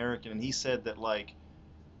Asian American, and he said that like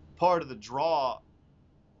part of the draw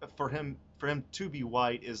for him to be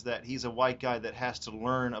white is that he's a white guy that has to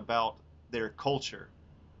learn about their culture.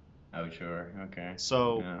 Oh, sure. Okay.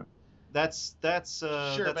 So Yeah. that's sure, that's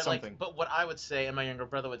but something. but what I would say, and my younger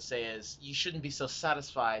brother would say, is you shouldn't be so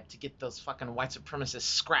satisfied to get those fucking white supremacist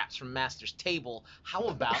scraps from Master's table. How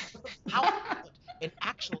about an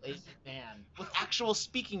actual Asian man with actual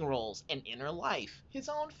speaking roles, an inner life, his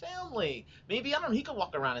own family? Maybe, I don't know, he could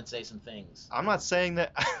walk around and say some things. I'm not saying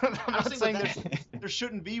that. I'm not saying that- there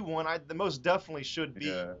shouldn't be one. There most definitely should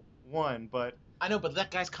be one, but. I know, but that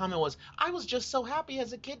guy's comment was, I was just so happy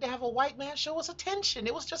as a kid to have a white man show us attention.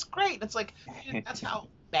 It was just great. And it's like, dude, that's how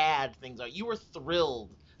bad things are. You were thrilled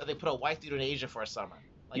that they put a white dude in Asia for a summer.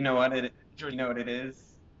 Like, You know what it is?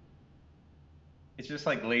 It's just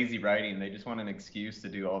like lazy writing. They just want an excuse to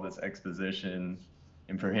do all this exposition,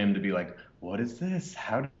 and for him to be like, "What is this?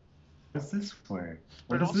 How does this work?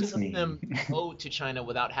 What does this mean?" them go to China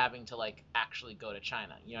without having to like actually go to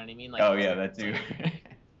China. You know what I mean? Like, Oh yeah, that too.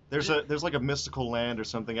 There's like a mystical land or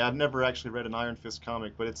something. I've never actually read an Iron Fist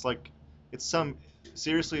comic, but it's like it's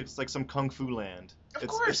like some kung fu land. Of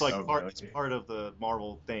It's course. like Oh, part really? it's part of the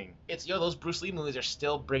Marvel thing. it's those Bruce Lee movies are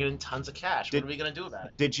still bringing in tons of cash. What are we gonna do about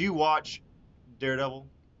it? Did you watch Daredevil?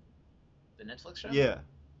 The Netflix show? Yeah.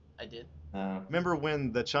 I did. Remember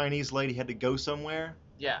when the Chinese lady had to go somewhere?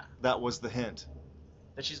 Yeah, That was the hint.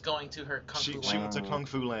 that she's going to her kung fu She land. went to kung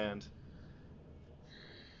fu land.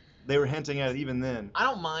 They were hinting at it even then. I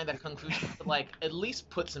don't mind that kung fu, but like at least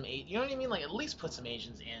put some you know what I mean? Like at least put some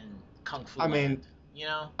Asians in kung fu. I mean, land, you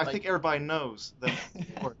know? I Like, think everybody knows that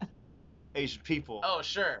for Asian people. Oh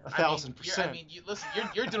sure, 1,000%. I mean, you listen.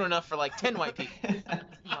 You're doing enough for like 10 white people.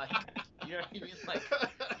 Like, you know what I mean? Like,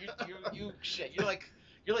 you shit. You're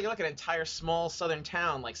like an entire small southern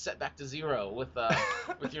town like set back to zero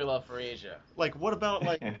with your love for Asia. Like, what about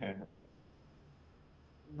like,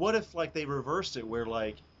 what if like they reversed it where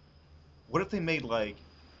like, what if they made like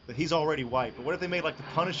that he's already white, but what if they made like the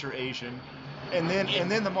Punisher Asian, and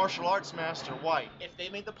then the martial arts master white? If they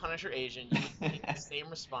made the Punisher Asian, you would get the same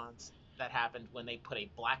response that happened when they put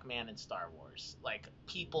a black man in Star Wars. Like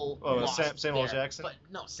people. lost Samuel their- Jackson? But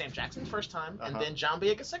no, Sam Jackson first time, and Uh-huh. then John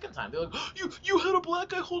Boyega second time. They're like, you had a black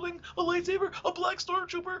guy holding a lightsaber, a black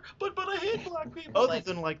stormtrooper, but I hate black people. Other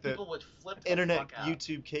than like the people would flip the internet fuck out.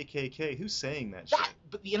 YouTube KKK, who's saying that shit?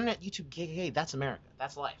 But the internet YouTube KKK, that's America.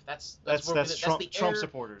 That's life. That's Trump the Trump air,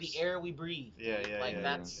 supporters. The air we breathe. Yeah, dude. yeah, Like yeah,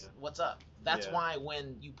 that's yeah. what's up. That's Yeah. why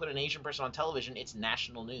when you put an Asian person on television, it's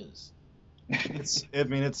national news. It's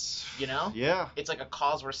You know? yeah. It's like a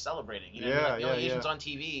cause we're celebrating. You know, Yeah, like the only yeah, Asians yeah. on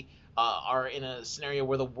TV are in a scenario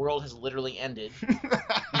where the world has literally ended.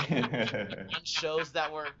 On shows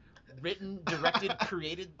that were written, directed,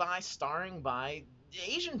 created by, starring by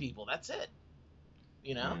Asian people. That's it.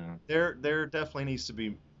 You know? Yeah. There definitely needs to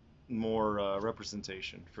be more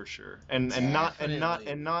representation for sure, and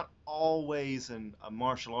Definitely. not always a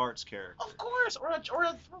martial arts character. Of course, or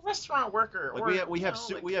a restaurant worker. Like or, we have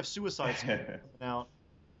you know, Suicide Squad now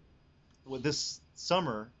with this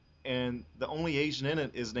summer, and the only Asian in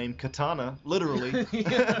it is named Katana, literally.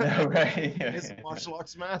 Yeah. Right. He's a martial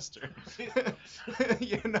arts master.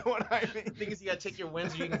 You know what I mean? The thing is, you gotta take your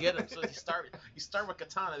wins where you can get them. So you start with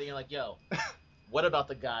Katana, then you're like, yo, what about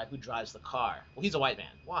the guy who drives the car? Well, he's a white man.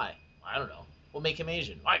 Why? I don't know. We'll make him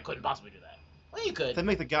Asian. I couldn't possibly do that. Well, you could. They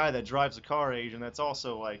make the guy that drives the car Asian. That's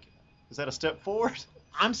also like, is that a step forward?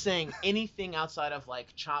 I'm saying anything outside of like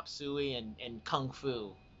chop suey and kung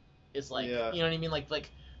fu is like, Yeah. you know what I mean? Like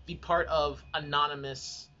be part of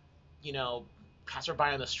anonymous, you know, passerby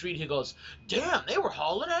on the street who goes, damn, they were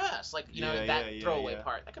hauling ass. Like, you know, Yeah, that yeah, throwaway yeah.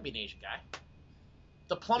 part. That could be an Asian guy.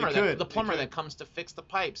 The plumber, It could, the plumber it could. that comes to fix the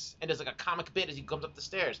pipes and does like a comic bit as he comes up the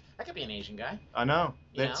stairs. That could be an Asian guy. I know.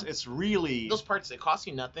 You That's know? it's really Those parts that cost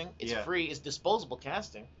you nothing, it's Yeah. free, it's disposable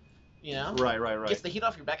casting. You know? right. Gets the heat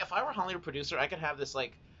off your back. If I were a Hollywood producer, I could have this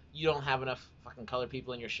like, you don't have enough fucking colored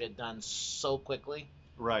people in your shit done so quickly.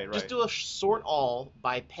 Right, right. Just do a sort all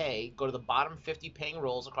by pay. Go to the bottom 50 paying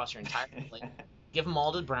roles across your entire slate. Give them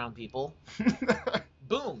all to brown people.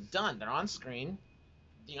 Boom, done. They're on screen.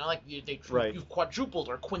 You know, like Right. you've quadrupled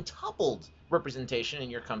or quintupled representation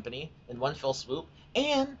in your company in one fell swoop,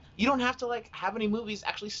 and you don't have to like have any movies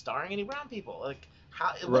actually starring any brown people. Like,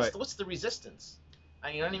 how? Right. What's the resistance?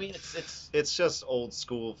 You know what I mean? It's just old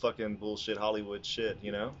school fucking bullshit Hollywood shit,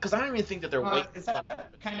 you know? Because I don't even think that they're waiting. Is that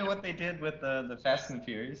kind of what they did with the Fast and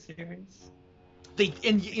Furious series? They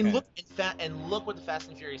and look what the Fast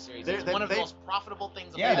and Furious series is. One of the most profitable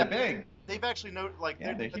things. Yeah, they're big. They've actually noted like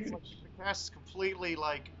they're huge. Like, the cast is completely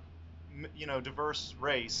like diverse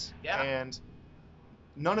race, and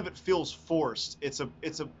none of it feels forced. It's a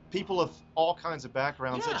people of all kinds of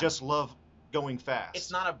backgrounds that just love going fast. It's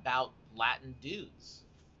not about Latin dudes.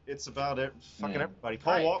 It's about fucking everybody.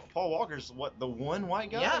 Paul Walker's the one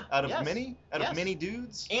white guy out of many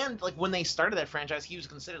dudes. And like when they started that franchise, he was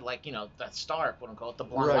considered like that star, quote unquote, the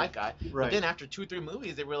blonde white guy. Right. But then after 2 or 3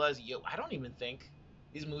 movies, they realized, I don't even think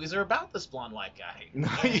these movies are about this blonde white guy.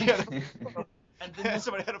 And then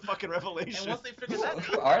somebody had a fucking revelation. And once they figured that out,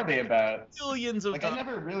 who are they about? Billions of I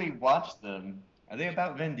never really watched them. Are they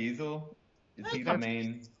about Vin Diesel? Is he the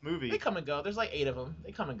main movie? They come and go. There's like 8 of them.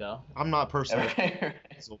 They come and go. I'm not personally,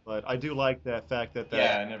 but I do like that fact that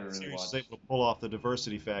I never really series watched. is able to pull off the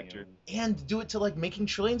diversity factor and do it to like making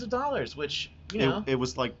trillions of dollars, which it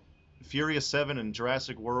was like Furious 7 and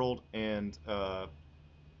Jurassic World and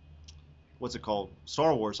what's it called?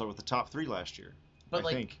 Star Wars with the top 3 last year. But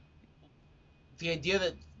I think the idea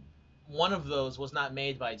that one of those was not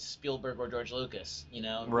made by Spielberg or George Lucas,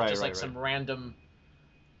 some random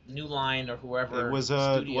New Line or whoever. It was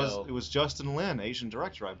studio. It was Justin Lin, Asian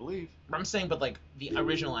director, I believe. I'm saying, but like the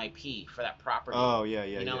original IP for that property. Oh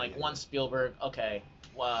yeah. One Spielberg, okay.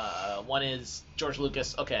 One is George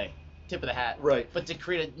Lucas, okay. Tip of the hat. Right. But to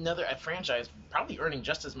create a franchise, probably earning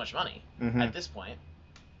just as much money at this point.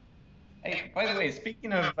 Hey, by the way,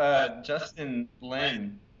 speaking of Justin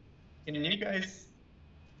Lin, can you guys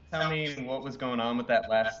tell me what was going on with that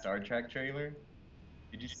last Star Trek trailer?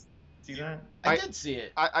 Did you see that? I did see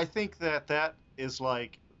it. I think that is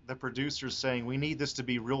like the producers saying, we need this to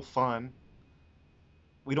be real fun.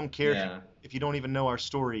 We don't care if you don't even know our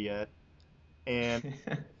story yet. And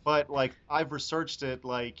but like I've researched it,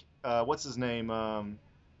 like what's his name?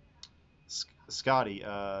 Scotty,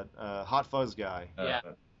 Hot Fuzz guy.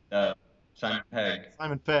 Simon Pegg.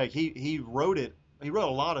 Simon Pegg. He wrote it. He wrote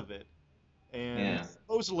a lot of it. And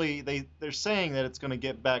supposedly they're saying that it's going to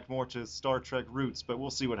get back more to Star Trek roots, but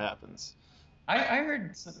we'll see what happens. I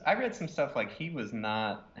read some stuff like he was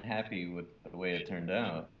not happy with the way it turned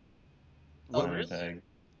out. Oh, really?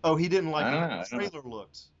 Oh, he didn't like the trailer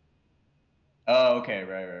looked. Oh, okay,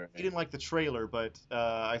 right. He didn't like the trailer, but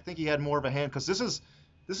I think he had more of a hand because this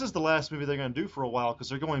is the last movie they're going to do for a while because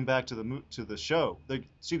they're going back to the show.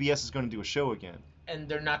 CBS is going to do a show again. And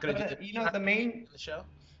they're not going to do the show.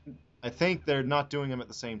 I think they're not doing them at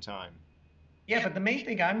the same time. Yeah, but the main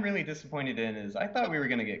thing I'm really disappointed in is I thought we were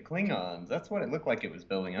going to get Klingons. That's what it looked like it was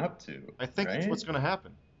building up to. I think that's what's going to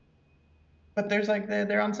happen. But there's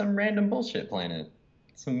they're on some random bullshit planet.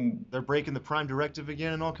 They're breaking the Prime Directive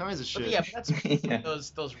again and all kinds of shit. But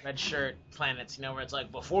that's those red shirt planets, where it's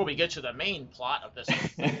like, before we get to the main plot of this,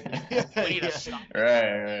 we need to stop.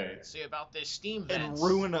 Right. See about this steam vents.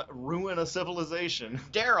 And ruin a civilization.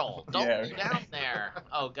 Daryl, don't be down there.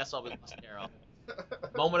 Oh, guess what? We lost Daryl.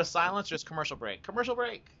 Moment of silence, just commercial break. Commercial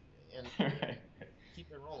break. And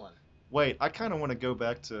keep it rolling. Wait, I kind of want to go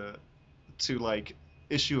back to like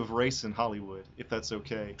issue of race in Hollywood, if that's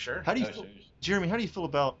okay. Sure. How do you feel, Jeremy? How do you feel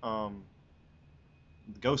about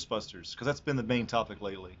Ghostbusters? Because that's been the main topic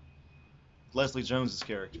lately. Leslie Jones's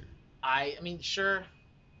character. I mean, sure.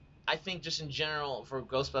 I think just in general for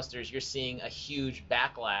Ghostbusters, you're seeing a huge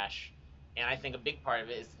backlash, and I think a big part of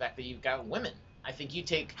it is the fact that you've got women. I think you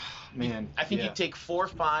take, you take 4 or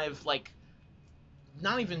 5 like,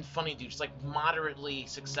 not even funny dudes, like moderately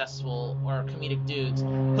successful or comedic dudes,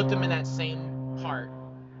 put them in that same part.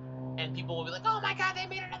 And people will be like, oh my god, they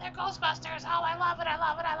made another Ghostbusters. Oh, I love it.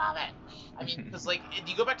 I mean, because like,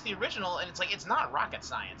 you go back to the original, and it's like, it's not rocket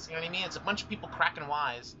science. You know what I mean? It's a bunch of people cracking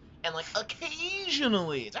wise, and like,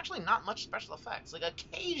 occasionally, it's actually not much special effects. Like,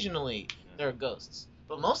 occasionally, there are ghosts.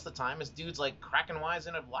 But most of the time, it's dudes like cracking wise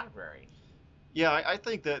in a library. Yeah, I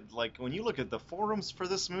think that, like, when you look at the forums for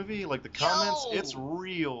this movie, like, the comments, it's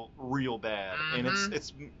real bad. And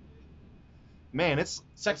it's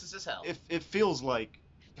sexist as hell. It feels like,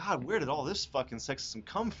 God, where did all this fucking sexism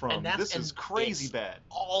come from? This is crazy bad.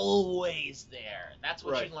 Always there. That's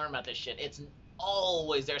what you can learn about this shit. It's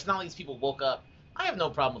always there. It's not like these people woke up I have no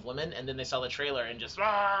problem with women, and then they saw the trailer and just,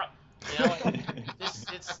 "Rah!" you know, like,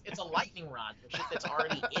 it's a lightning rod for shit that's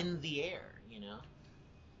already in the air, you know.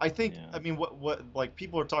 I think, Yeah. I mean, what like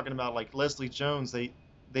people are talking about, like Leslie Jones, they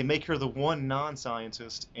make her the one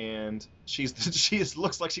non-scientist, and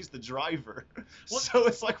looks like she's the driver. Well, So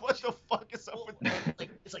it's like, what the fuck is up Well, with that? like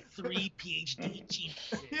it's like 3 PhD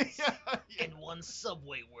geniuses Yeah, yeah, and one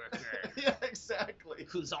subway worker yeah, exactly.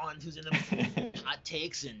 who's in the hot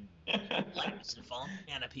takes and lights and falling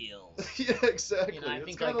banana peels. Yeah, exactly. You know, I It's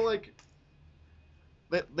think, kind of like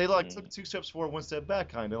they like Yeah. took 2 steps forward, 1 step back,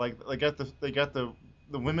 kind of like they got the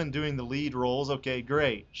women doing the lead roles. Okay,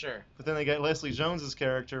 great. Sure. But then they got Leslie Jones's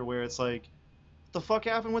character, where it's like, what the fuck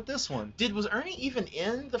happened with this one? Was Ernie even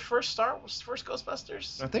in the first first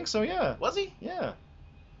Ghostbusters? I think so. Yeah. Was he? Yeah.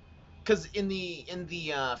 Because in the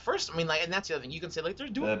first, I mean, like, and that's the other thing you can say, like, they're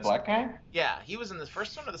doing. The black guy? Yeah, he was in the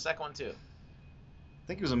first one or the second one too. I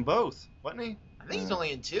think he was in both, wasn't he? I think he's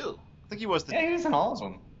only in 2. I think he was the. Yeah, he was in all of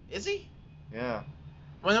them. Is he? Yeah.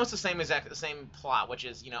 Well, no, it's the same plot, which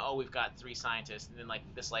is, oh, we've got 3 scientists, and then like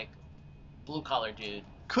this like blue collar dude.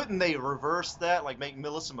 Couldn't they reverse that? Like make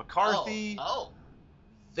Melissa McCarthy? Oh,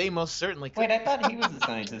 they most certainly could. Wait, I thought he was a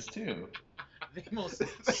scientist too. They most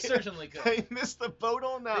certainly could. They missed the boat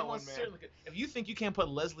on They that one, most man. certainly could. If you think you can't put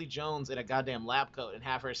Leslie Jones in a goddamn lab coat and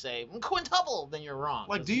have her say quintuple, then you're wrong.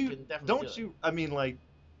 Like, 'cause do you? can definitely Don't do it. you? I mean, like,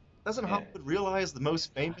 doesn't Yeah. Hollywood realize the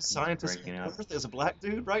most famous scientist breaking on up. Earth is a black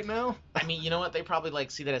dude right now? I mean, you know what? They probably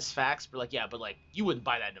like see that as facts, but like, yeah, but like, you wouldn't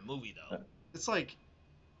buy that in a movie though. It's like,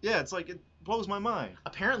 yeah, it's like it blows my mind.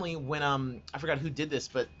 Apparently, when I forgot who did this,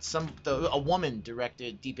 but a woman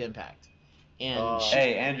directed Deep Impact, and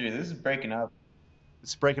Hey, Andrew, this is breaking up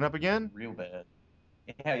It's breaking up again. real bad.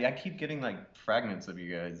 Yeah, I keep getting like fragments of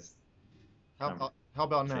you guys' How about now?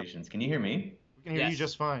 conversations. Can you hear me? We can hear you Yes.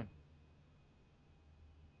 just fine.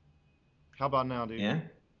 How about now, dude? Yeah.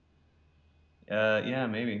 Yeah,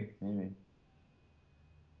 maybe.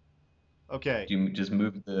 Okay. Do you just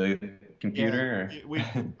move the computer? Yeah,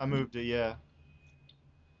 Or... I moved it. Yeah.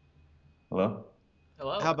 Hello?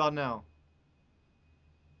 hello. How about now?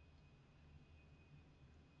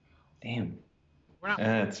 Damn. We're not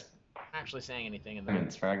It's actually saying anything in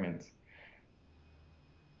fragments. there.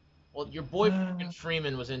 Well, your boy Morgan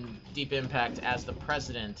Freeman was in Deep Impact as the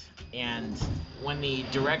president, and when the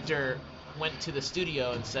director went to the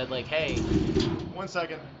studio and said like, "Hey, 1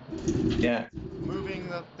 second. Yeah. Moving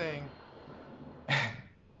the thing.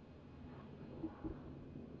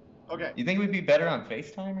 Okay. You think we'd be better on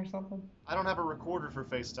FaceTime or something? I don't have a recorder for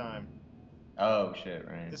FaceTime. Oh shit!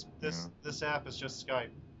 Right. This app is just Skype.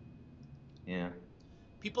 Yeah.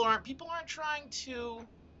 people aren't trying to."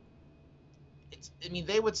 I mean,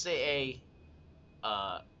 they would say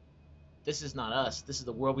this is not us. This is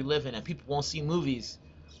the world we live in, and people won't see movies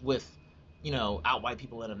with, out white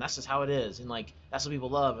people in them. That's just how it is, and like that's what people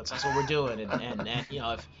love. That's what we're doing, and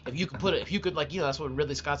if you could like that's what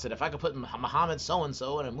Ridley Scott said. If I could put Muhammad so and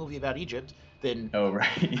so in a movie about Egypt, then Oh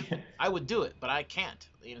right. I would do it, but I can't.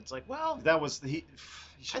 And it's like, well, That was he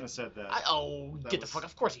shouldn't have said that. Get the fuck.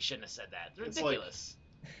 Of course he shouldn't have said that. It's It's like- ridiculous.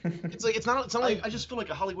 It's not like I just feel like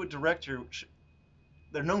a Hollywood director.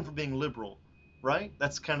 They're known for being liberal, right?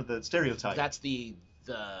 That's kind of the stereotype. that's it's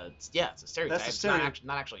a stereotype. That's a It's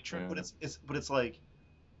not actually true. But it's like,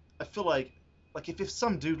 I feel like if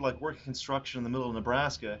some dude like working construction in the middle of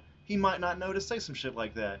Nebraska, he might not know to say some shit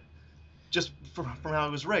like that, just from how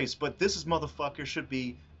he was raised. But this motherfucker should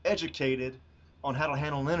be educated on how to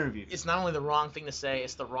handle an interview. It's not only the wrong thing to say,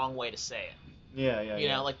 it's the wrong way to say it. Yeah. You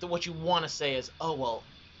know, like what you want to say is, "Oh well,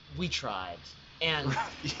 we tried," and Yeah,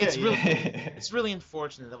 it's yeah. really it's really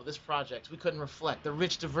unfortunate that with this project we couldn't reflect the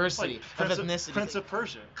rich diversity Like of ethnicity. Prince of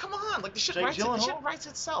Persia. Come on, like the shit Jake writes Gyllenhaal?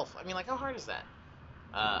 itself. I mean, like how hard is that?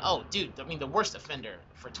 Oh, dude, I mean the worst offender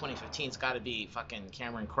for 2015's got to be fucking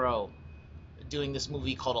Cameron Crowe doing this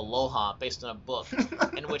movie called Aloha based on a book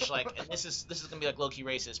in which and this is gonna be like low-key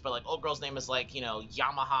racist, but like old girl's name is like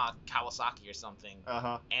Yamaha Kawasaki or something,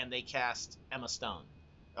 Uh-huh. and they cast Emma Stone.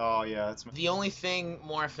 Oh yeah, that's The only thing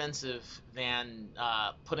more offensive than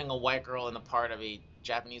putting a white girl in the part of a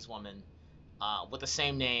Japanese woman with the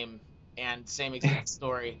same name and same exact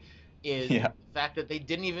story is Yeah. the fact that they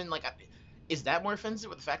didn't even is that more offensive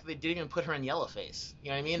with the fact that they didn't even put her in yellowface? You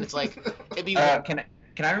know what I mean? It's like it'd be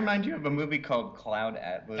Can I remind you of a movie called Cloud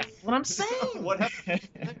Atlas? that's what I'm saying. What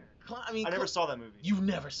happened? I mean, I never saw that movie. You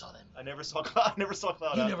never saw them. I never saw Cloud.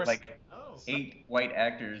 You never Like Oh. 8 white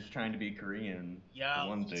actors trying to be Korean. Yeah. For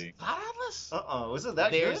one thing. Cloud Atlas. Was it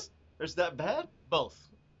that There's good? There's that bad? both.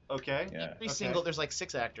 Okay. Yeah. Every single there's like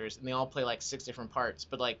 6 actors and they all play like 6 different parts,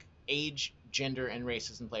 but like age gender and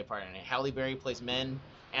racism play a part in it. Halle Berry plays men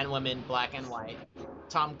and women, black and white.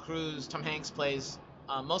 Tom Hanks plays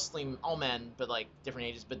mostly all men, but like different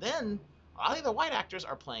ages. But then a lot of the white actors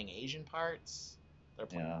are playing Asian parts. They're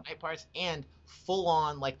playing white parts and full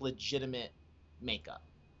on like legitimate makeup.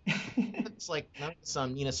 It's like not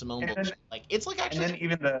some Nina Simone bullshit. Like it's like actually. And then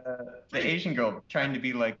even the Asian girl trying to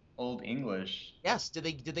be like old English. Yes. Did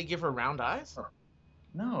they give her round eyes?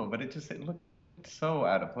 No, but it looked so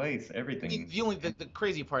out of place. Everything. The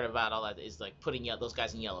crazy part about all that is like putting those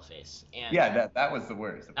guys in yellow face. And yeah, that was the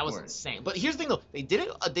worst. That was insane. But here's the thing though, they did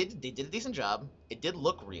it. They did a decent job. It did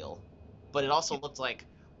look real, but it also looked like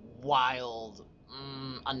wild,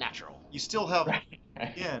 unnatural. You still have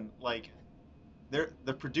again like.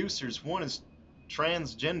 The producers, one is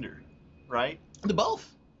transgender, right? Both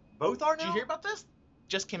are now? Did you hear about this?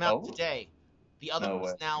 Just came out today. The other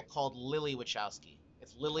one's now called Lily Wachowski.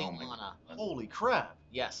 It's Lily Lana. Holy crap.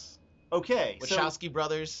 Yes. Okay. Wachowski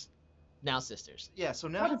brothers, now sisters. Yeah, so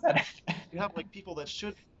now you have like people that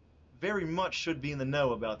very much should be in the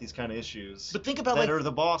know about these kind of issues. But think about that are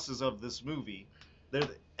the bosses of this movie. They're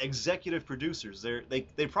the executive producers.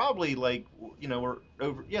 They probably like were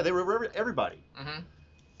over. Yeah, they were over everybody. Mm-hmm.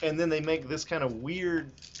 And then they make this kind of weird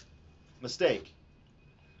mistake.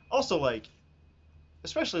 Also, like,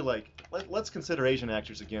 especially like, let's consider Asian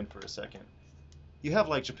actors again for a second. You have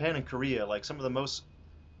like Japan and Korea, like some of the most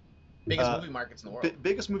biggest movie markets in the world.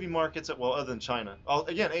 Biggest movie markets, other than China.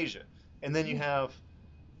 Again, Asia. And then you have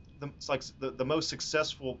the most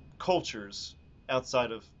successful cultures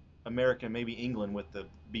outside of America, maybe England with the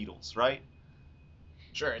Beatles, right?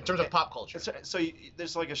 Sure, in terms of pop culture. So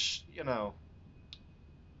there's like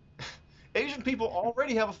Asian people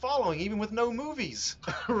already have a following, even with no movies.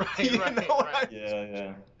 right.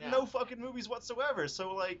 Yeah. No fucking movies whatsoever.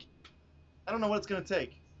 So like, I don't know what it's gonna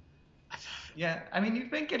take. Yeah, I mean,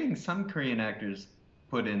 you've been getting some Korean actors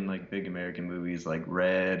put in like big American movies like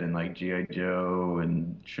Red and like G.I. Joe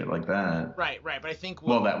and shit like that. Right. But I think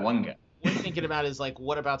that one guy. What I'm thinking about is like,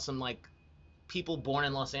 what about some like people born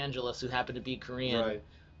in Los Angeles who happen to be Korean,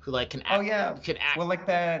 who like can act? Oh yeah, can act. Well, like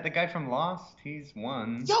the guy from Lost, he's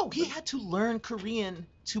one. Yo, he had to learn Korean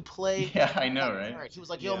to play. Yeah, I know, right? Part. He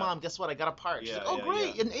was like, "Yo, mom, guess what? I got a part." She's like, "Oh,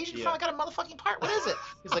 great! Yeah. An Asian finally got a motherfucking part. What is it?"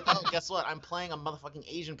 He's like, "Oh, guess what? I'm playing a motherfucking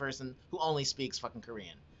Asian person who only speaks fucking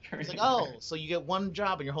Korean." He's like, "Oh, so you get one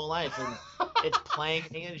job in your whole life, and it's playing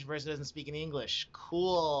an Asian person who doesn't speak any English.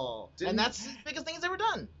 Cool." And that's the biggest thing he's ever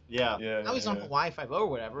done. Yeah. Now he's on Hawaii Five-0 or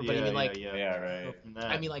whatever. But I mean, like, right.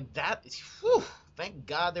 I mean, like that. Whew, thank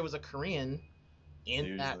God there was a Korean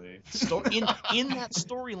in that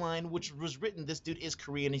storyline, which was written. This dude is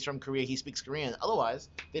Korean. He's from Korea. He speaks Korean. Otherwise,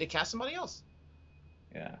 they'd have cast somebody else.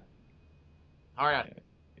 Yeah. Hard out.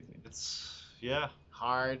 It's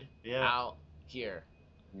hard out here.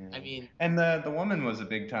 Yeah. I mean, and the woman was a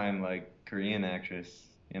big time like Korean actress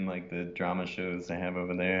in like the drama shows they have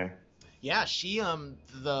over there. Yeah, she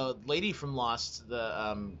the lady from Lost,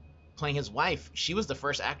 playing his wife, she was the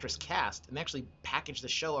first actress cast and actually packaged the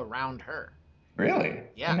show around her. Really?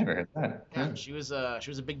 Yeah. I never heard that. Yeah, she was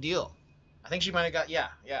a big deal. I think she might have got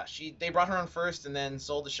they brought her on first and then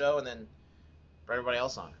sold the show and then brought everybody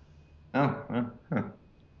else on. Oh.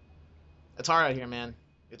 It's hard out here, man.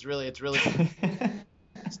 It's really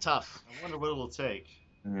it's tough. I wonder what it'll take.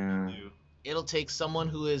 Yeah. It'll take someone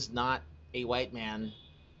who is not a white man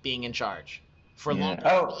being in charge for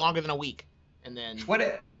longer than a week, and then.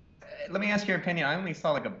 Let me ask your opinion. I only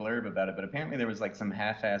saw like a blurb about it, but apparently there was like some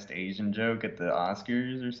half-assed Asian joke at the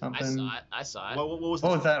Oscars or something. I saw it. What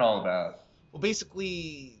was that all about? Well,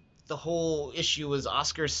 basically, the whole issue was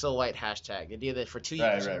Oscars so white hashtag. The idea that for 2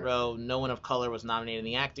 years in a row, no one of color was nominated in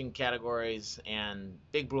the acting categories, and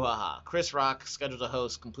big brouhaha. Chris Rock scheduled a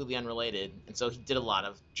host completely unrelated, and so he did a lot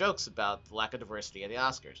of jokes about the lack of diversity at the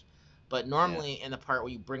Oscars. But normally in the part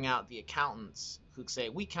where you bring out the accountants who say,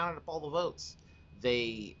 we counted up all the votes,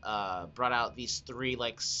 they brought out these 3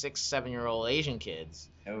 like 6-7-year-old Asian kids.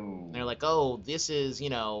 Oh. And they're like, oh, this is 3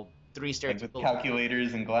 stereotypical. Like with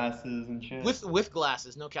calculators and glasses and shit. With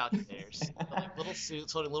glasses, no calculators. Like little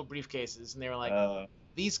suits holding little briefcases, and they were like,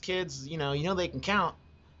 these kids, you know they can count.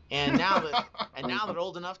 And now that they're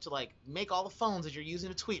old enough to like make all the phones that you're using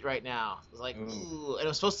to tweet right now. It was like, ooh, and it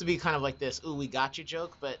was supposed to be kind of like this, ooh, we got you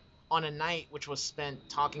joke, but on a night which was spent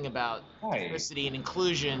talking about diversity and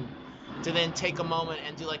inclusion, to then take a moment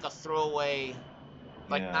and do like a throwaway,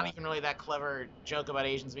 like not even really that clever joke about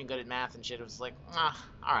Asians being good at math and shit. It was like, all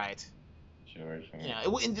right. Sure.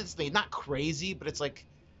 It's not crazy, but it's like,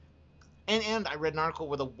 and I read an article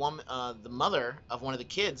where the woman, the mother of one of the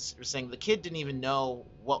kids, was saying the kid didn't even know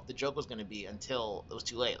what the joke was going to be until it was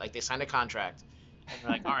too late. Like they signed a contract, And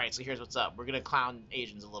they're like, all right, so here's what's up. We're gonna clown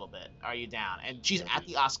Asians a little bit. Are you down? And she's at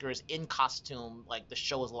the Oscars in costume, like the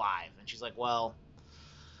show is live, and she's like, well,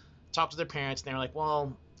 talk to their parents, and they're like,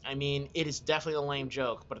 well, I mean, it is definitely a lame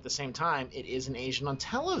joke, but at the same time, it is an Asian on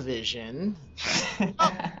television. We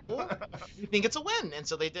think it's a win, and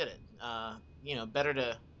so they did it. Better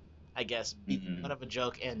to, I guess, be butt of a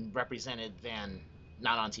joke and represented than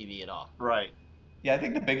not on TV at all. Right. Yeah, I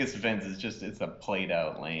think the biggest offense is just it's a played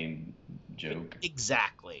out lame joke.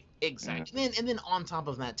 Exactly. Yeah. And then on top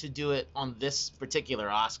of that, to do it on this particular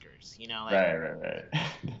Oscars, Right.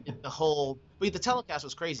 the telecast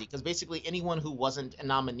was crazy because basically anyone who wasn't a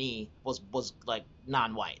nominee was like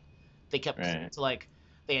non-white. They kept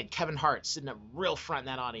they had Kevin Hart sitting up real front in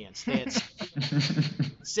that audience. They had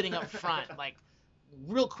sitting up front, like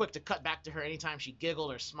real quick to cut back to her anytime she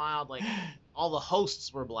giggled or smiled. Like all the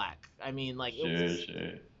hosts were black. I mean, like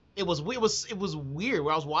it was weird.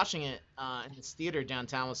 Where I was watching it in this theater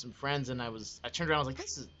downtown with some friends, and I turned around, I was like,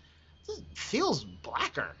 this feels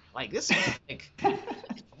blacker. Like this is like,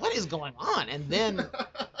 what is going on? And then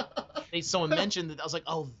someone mentioned that. I was like,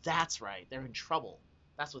 oh, that's right. They're in trouble.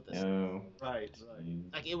 That's what this is. Right.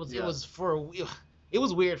 Like it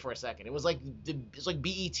was weird for a second. It was like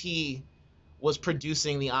BET was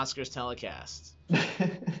producing the Oscars telecast.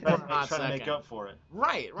 Trying to make up for it.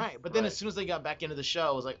 Right. But then as soon as they got back into the show,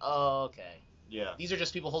 I was like, oh, okay. Yeah. These are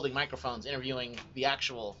just people holding microphones interviewing the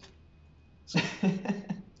actual.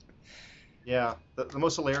 Yeah. The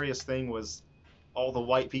most hilarious thing was all the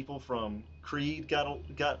white people from Creed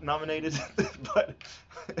got nominated, but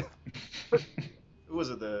who was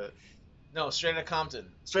it? No, Straight Outta Compton.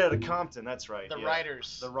 Straight Outta Compton. That's right. The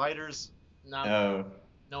writers. The writers. No.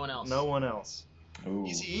 No one else. No one else. Ooh.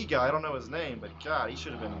 Eazy-E guy, I don't know his name, but God, he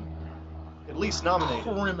should have been at least nominated.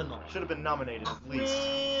 Criminal. Should have been nominated at least.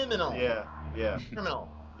 Criminal. Yeah. Criminal.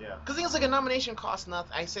 Yeah. Because things like a nomination costs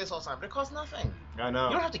nothing. I say this all the time, but it costs nothing. I know.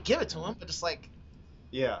 You don't have to give it to him, but just like.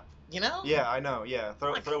 Yeah. You know? Yeah, I know. Yeah,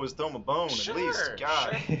 throw him a bone sure, at least.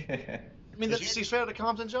 God. Sure. I mean, did you see Straight Outta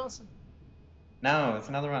Compton, Johnson? No, it's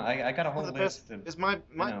another one. I got a whole list. It's might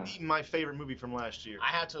be my favorite movie from last year. I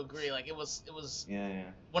have to agree. Like it was yeah.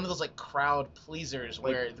 one of those like crowd pleasers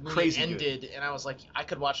like, where the movie ended, and I was like, I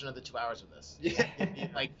could watch another 2 hours of this. Yeah.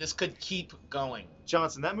 Like this could keep going.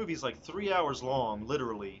 Johnson, that movie's like 3 hours long,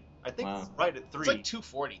 literally. I think it's right at 3. It's like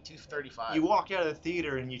 2:40, 2:35. You walk out of the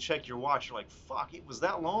theater and you check your watch. You're like, fuck, it was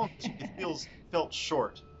that long. It felt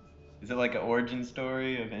short. Is it like an origin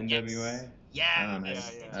story of NWA? Yeah. Oh,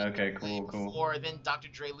 nice. Yeah. Okay, cool. Before, then Dr.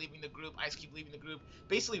 Dre leaving the group, Ice Cube leaving the group.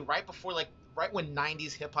 Basically, right when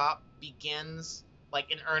 90s hip hop begins,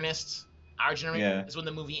 like in earnest, our generation is when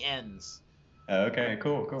the movie ends. Okay,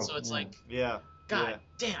 cool. So it's like, God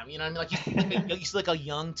damn, you know what I mean? Like you see like a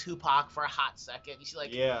young Tupac for a hot second. You see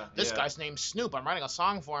like this guy's name's Snoop. I'm writing a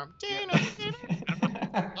song for him.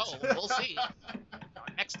 Oh, we'll see.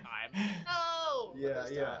 Next time. No.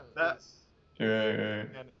 Yeah. That. Sure.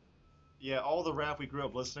 Yeah, all the rap we grew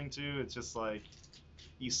up listening to, it's just like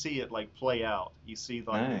you see it like play out. You see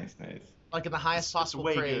like nice. Like in the highest possible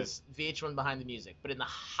praise, VH1 behind the music, but in the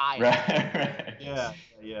highest. Right.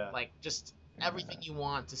 Yeah. Like just everything you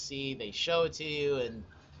want to see, they show it to you, and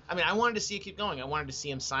I mean, I wanted to see it keep going. I wanted to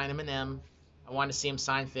see him sign Eminem. I wanted to see him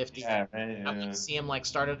sign 50. Yeah, right. I wanted to see him like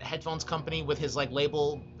start a headphones company with his like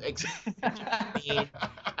label. I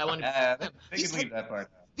wanted. They can leave that part.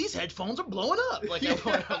 These headphones are blowing up. Like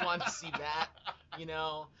I wanted to see that. You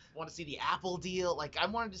know, I want to see the Apple deal. Like I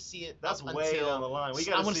wanted to see it. That's way down the line.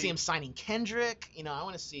 I want to see him signing Kendrick. You know, I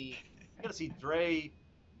want to see. You got to see Dre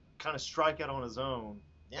kind of strike out on his own.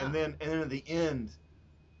 Yeah. And then at the end,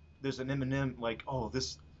 there's an Eminem like, oh,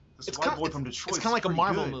 this white boy from Detroit. It's kind of like a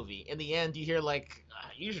Marvel movie. In the end, you hear like,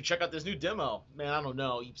 you should check out this new demo. Man, I don't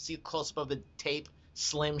know. You see close up of the tape.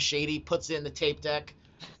 Slim Shady puts in the tape deck.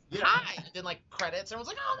 Yeah. Hi! And then like credits. Everyone's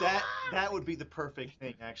like, oh. That would be the perfect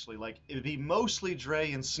thing actually. Like it would be mostly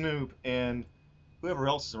Dre and Snoop and whoever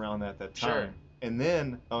else is around at that time. Sure. And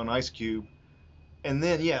then on Ice Cube. And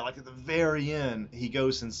then like at the very end, he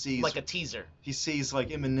goes and sees like a teaser. He sees like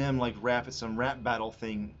Eminem like rap at some rap battle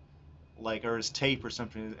thing, like or his tape or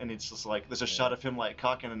something, and it's just like there's a shot of him like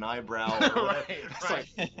cocking an eyebrow. Or right. It's like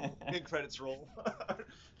big credits roll.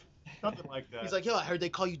 Something like that. He's like, yo, I heard they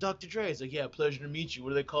call you Dr. Dre. He's like, yeah, pleasure to meet you. What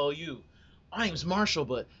do they call you? My name's Marshall,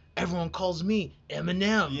 but everyone calls me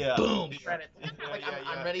Eminem. Yeah. Boom. Yeah. Credits.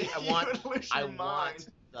 I'm ready. I want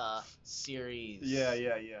the series.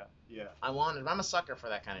 Yeah. I'm a sucker for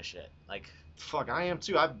that kind of shit. Like, fuck, I am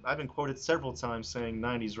too. I've been quoted several times saying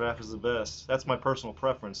 '90s rap is the best. That's my personal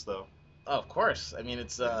preference, though. Oh, of course. I mean,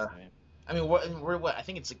 it's we're what? I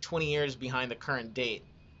think it's like 20 years behind the current date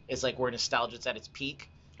is like where nostalgia's at its peak.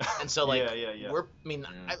 And so like yeah.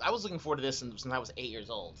 I was looking forward to this since I was 8 years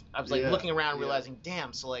old. I was like Yeah, looking around yeah. realizing,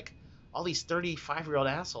 damn, so like all these 35-year-old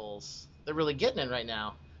assholes, they're really getting it right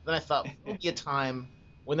now. Then I thought there'll be a time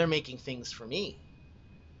when they're making things for me.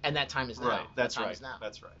 And that time is now. Right, that's that time right. Is now.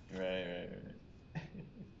 That's right. Right.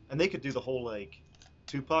 And they could do the whole like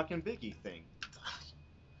Tupac and Biggie thing.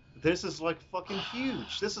 This is like fucking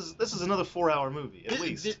huge. This is another 4-hour movie at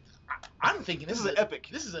least. I'm thinking This is an epic.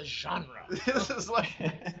 This is a genre. This is like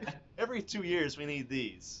every 2 years we need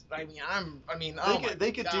these.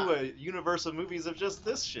 They could do a universe of movies of just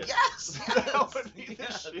this shit. Yes. That would be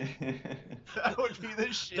the shit. That would be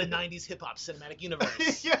the shit. The 90s hip hop cinematic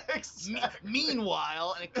universe. Yeah, exactly.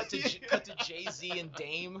 Meanwhile, and it cut to Jay-Z and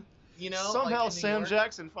Dame. You know, somehow like Sam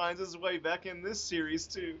Jackson finds his way back in this series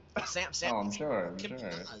too. Sam. Oh, I'm sure.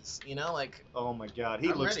 Nas, you know, like. Oh my God, he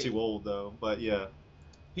I'm looks ready. too old though. But yeah.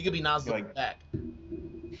 He could be Nas Like- back.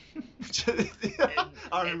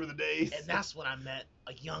 I remember the days. And that's when I met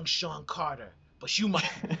a young Sean Carter. But you might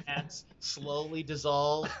slowly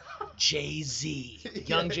dissolve Jay-Z.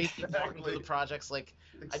 Young Yeah, Jay-Z walking exactly. through the projects like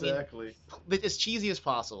Exactly. as cheesy as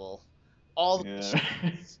possible. All the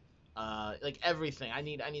Yeah. like everything. I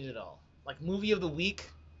need it all. Like movie of the week,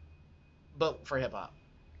 but for hip hop.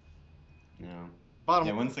 No. Bottom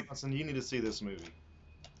Yeah, line, once the- Johnson, you need to see this movie.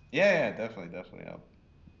 Yeah, definitely. I'll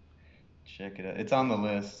check it out. It's on the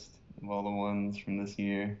list of all the ones from this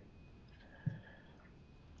year.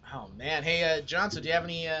 Oh man, hey Johnson, do you have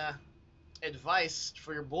any advice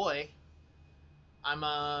for your boy?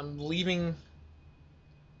 I'm leaving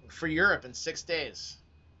for Europe in 6 days.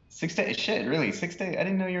 6 days? Shit, really? 6 days? I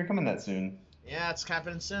didn't know you were coming that soon. Yeah, it's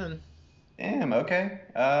happening soon. Damn. Okay.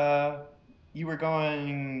 You were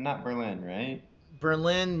going not Berlin, right?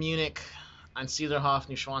 Berlin, Munich, Einsiedlerhof,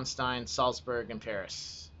 Neuschwanstein, Salzburg, and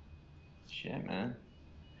Paris. Shit, man.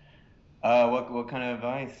 What kind of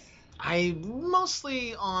advice? I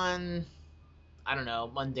mostly on, I don't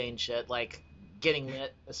know, mundane shit like getting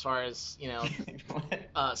lit as far as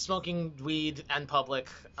smoking weed in public.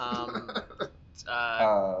 No.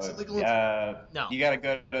 You gotta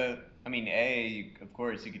go to. I mean, of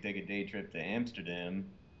course, you could take a day trip to Amsterdam.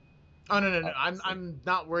 Oh no! I'm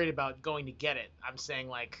not worried about going to get it. I'm saying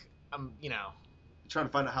like Trying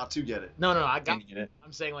to find out how to get it. No, Can you get it?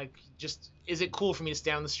 I'm saying like just is it cool for me to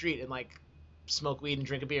stand on the street and like smoke weed and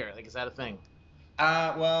drink a beer? Like is that a thing?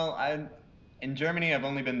 Well, in Germany, I've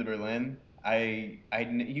only been to Berlin.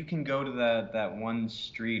 You can go to that one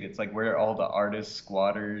street. It's like where all the artist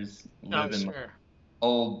squatters live in Sure.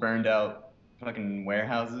 old burned out fucking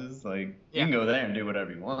warehouses. Like you can go there and do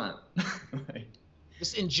whatever you want. Like,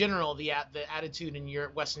 Just in general, the attitude in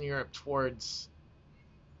Western Europe towards,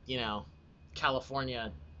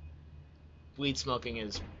 California weed smoking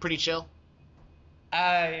is pretty chill.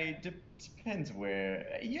 Depends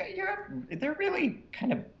where. Yeah, they're really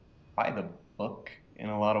kind of by the book in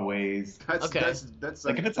a lot of ways. That's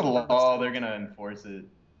Like if it's a law, they're gonna enforce it.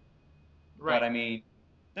 Right. But I mean,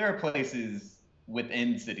 there are places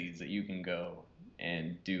within cities that you can go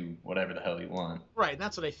and do whatever the hell you want. Right, and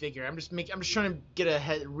that's what I figure. I'm just trying to get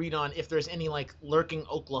a read on if there's any like lurking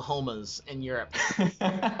Oklahomas in Europe.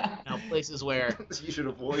 Places where you should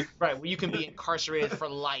avoid. Right, where you can be incarcerated for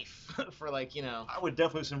life for like, I would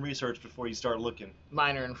definitely do some research before you start looking.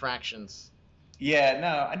 minor infractions. Yeah,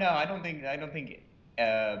 no, I don't think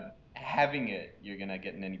having it, you're gonna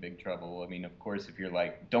get in any big trouble. I mean, of course, if you're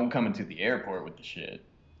like, don't come into the airport with the shit.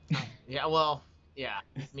 Yeah, well, yeah.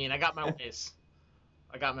 I mean, I got my ways.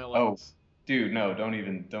 Oh, dude, no, don't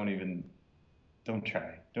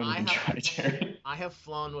try. Don't even try, Jerry. I have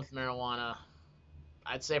flown with marijuana.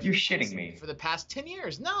 I'd say You're shitting me. For the past 10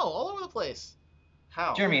 years. No, all over the place.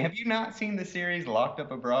 How? Jeremy, have you not seen the series Locked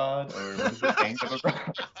Up Abroad or what is it, Banged Up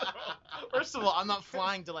Abroad? First of all, I'm not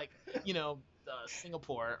flying to like,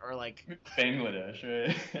 Singapore or like Bangladesh,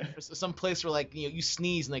 right? some place where like you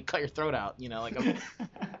sneeze and they cut your throat out. Like I'm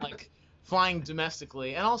like flying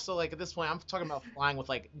domestically, and also like at this point I'm talking about flying with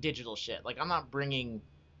like digital shit. Like I'm not bringing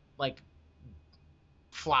like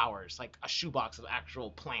flowers, like a shoebox of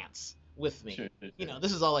actual plants with me. Sure.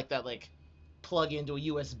 This is all like that like plug into a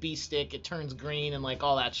USB stick, it turns green and like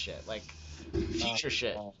all that shit, like future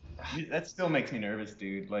shit. That still makes me nervous,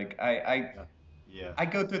 dude. Like Yeah. I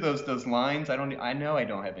go through those lines. I know I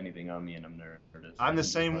don't have anything on me, and I'm nervous. I'm the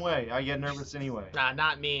just same like, way. I get nervous anyway. Nah,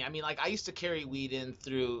 not me. I mean, like I used to carry weed in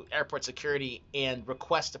through airport security and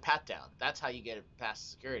request a pat down. That's how you get it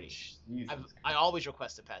past security. Jesus I always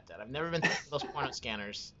request a pat down. I've never been through those porno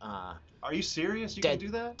scanners. Are you serious? You Dead, can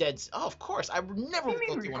do that? dead. Oh, of course. I would never What do you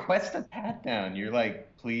go mean through one. request a pat down? You're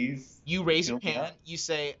like, please. You raise your fill me hand. up? You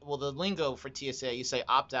say, well, the lingo for TSA. You say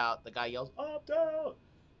opt out. The guy yells opt out.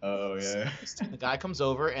 Oh yeah. The guy comes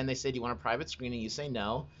over and they say, "Do you want a private screening?" You say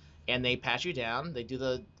no, and they pat you down. They do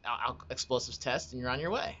the explosives test, and you're on your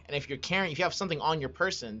way. And if if you have something on your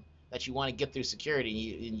person that you want to get through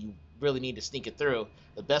security, and you really need to sneak it through,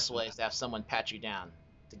 the best way is to have someone pat you down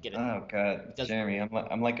to get it. Oh God, Jeremy,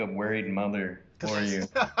 I'm like a worried mother for you.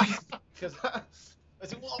 Because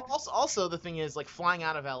also the thing is, like flying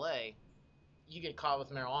out of LA, you get caught with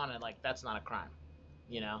marijuana, like that's not a crime.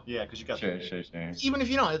 You know. Yeah, because you got Sure. Even if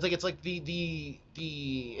you don't, it's like the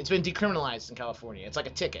it's been decriminalized in California. It's like a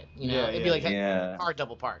ticket. You know, Yeah, it'd be like hey, yeah. car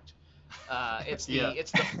double parked. It's the Yeah.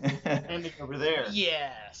 it's the ending over there.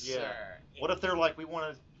 yes, Yeah. sir. What if they're like, we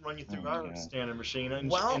want to run you through Oh, our God. standard machine in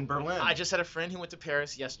Well, Berlin? I just had a friend who went to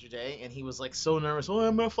Paris yesterday, and he was like so nervous. Oh,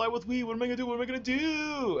 I'm gonna fly with weed. What am I gonna do? What am I gonna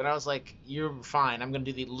do? And I was like, you're fine. I'm gonna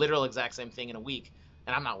do the literal exact same thing in a week,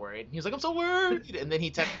 and I'm not worried. He was like, I'm so worried. And then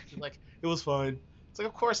he texted me like, it was fine. It's like,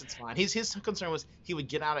 of course it's fine. His concern was he would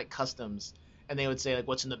get out at customs, and they would say like,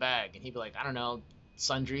 what's in the bag? And he'd be like, I don't know,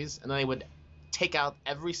 sundries. And then they would take out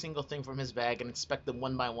every single thing from his bag and inspect them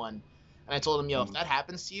one by one. And I told him, yo, if that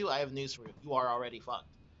happens to you, I have news for you. You are already fucked.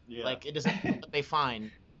 Yeah. Like it doesn't what they find.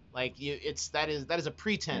 Like that is a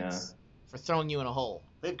pretense for throwing you in a hole.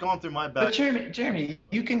 They've gone through my But bag. Jeremy,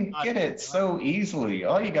 you can get it so easily.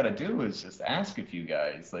 All you gotta do is just ask a few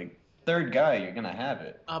guys. Like third guy, you're gonna have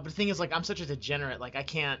it. But the thing is, like, I'm such a degenerate. Like, I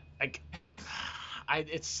can't.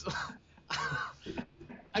 It's.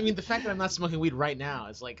 I mean, the fact that I'm not smoking weed right now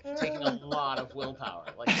is like taking a lot of willpower.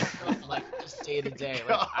 Like just day to day.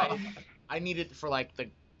 Like, I need it for like the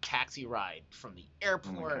taxi ride from the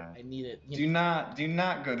airport. God. I need it. Do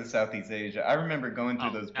not go to Southeast Asia. I remember going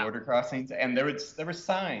through those border crossings, and there were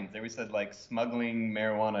signs. There said like smuggling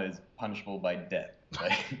marijuana is punishable by death.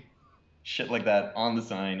 Like shit like that on the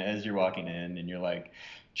sign as you're walking in, and you're like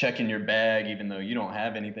checking your bag even though you don't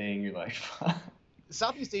have anything. You're like, fuck.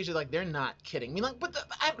 Southeast Asia, like, they're not kidding. I mean, like, but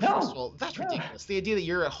No. first of all, that's ridiculous. The idea that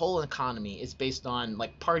your whole economy is based on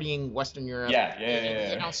like partying Western Europe,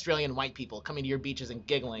 and Australian white people coming to your beaches and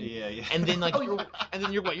giggling, Yeah. and then like, you're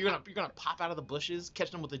gonna pop out of the bushes,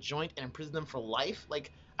 catch them with a joint, and imprison them for life.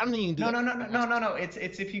 Like, I don't think you can do that. No. It's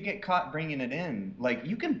if you get caught bringing it in, like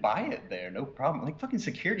you can buy it there, no problem. Like fucking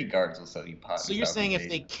security guards will sell you pot. So you're saying if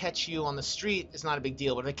they catch you on the street, it's not a big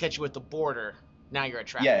deal, but if they catch you at the border, now you're a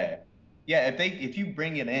trap. Yeah, if you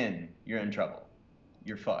bring it in, you're in trouble.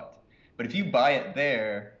 You're fucked. But if you buy it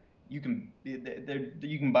there, you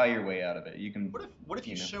can buy your way out of it. You can. What if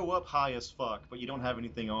you show up high as fuck, but you don't have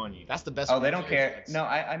anything on you? That's the best. Oh, they don't care. No,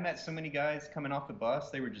 I met so many guys coming off the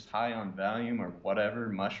bus. They were just high on Valium or whatever,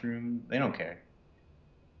 mushroom. They don't care.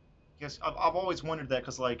 Because I've always wondered that,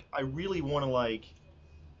 because like I really want to like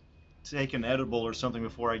take an edible or something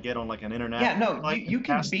before I get on like an international. Yeah, no, like, you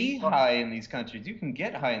can be high in these countries. You can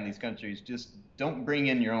get high in these countries. Just don't bring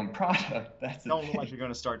in your own product. That's don't look like you're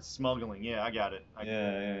gonna start smuggling. Yeah, I got it.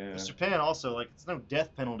 Yeah. Because Japan also, like, it's no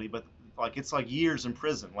death penalty, but like it's like years in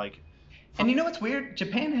prison. Like. And you know what's weird?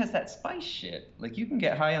 Japan has that spice shit. Like you can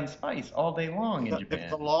get high on spice all day long in Japan. If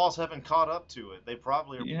the laws haven't caught up to it, they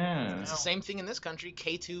probably are. Yeah. It's the same thing in this country.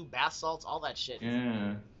 K2, bath salts, all that shit.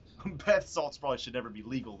 Yeah. Bath salts probably should never be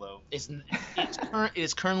legal, though. It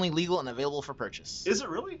is currently legal and available for purchase. Is it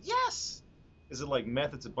really? Yes. Is it like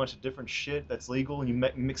meth? It's a bunch of different shit that's legal and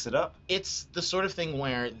you mix it up? It's the sort of thing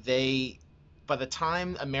where by the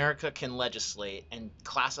time America can legislate and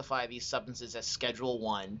classify these substances as Schedule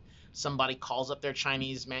 1, somebody calls up their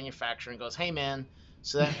Chinese manufacturer and goes, hey man,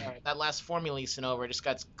 so that last formula you sent over just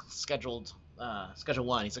got scheduled Schedule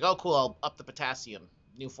 1. He's like, oh cool, I'll up the potassium,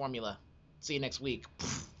 new formula, see you next week.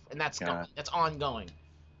 And that's ongoing.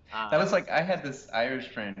 That was like, I had this Irish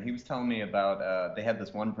friend. He was telling me about they had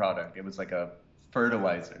this one product. It was like a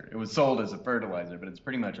fertilizer. It was sold as a fertilizer, but it's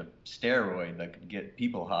pretty much a steroid that could get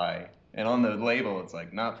people high. And on the label, it's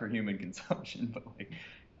like not for human consumption, but like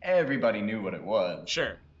everybody knew what it was.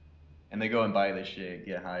 Sure. And they go and buy this shit,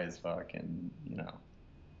 get high as fuck, and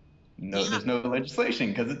there's no legislation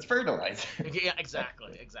because it's fertilizer. Yeah,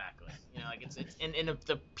 exactly. You know, like it's and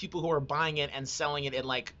the people who are buying it and selling it in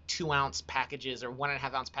like 2-ounce packages or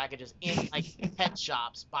 1.5-ounce packages in like pet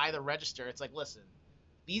shops by the register. It's like, listen,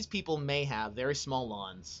 these people may have very small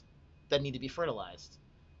lawns that need to be fertilized.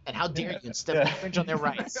 And how dare you instead of infringe on their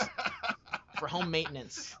rights for home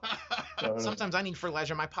maintenance? Sometimes I need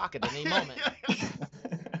fertilizer in my pocket at any moment.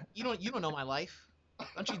 You don't know my life.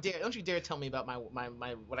 Don't you dare tell me about my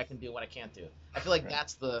what I can do, what I can't do. I feel like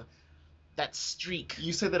that's that streak.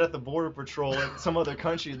 You say that at the border patrol in some other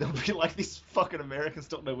country, they'll be like, these fucking Americans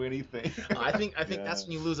don't know anything. I think that's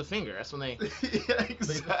when you lose a finger. That's when they. Yeah,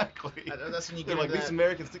 exactly. That's when you They're get like, these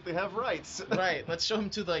Americans think they have rights. Right. Let's show them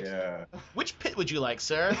to like. Yeah. Which pit would you like,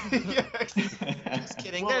 sir? Yeah, Just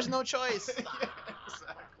kidding. Well, There's no choice. Yeah,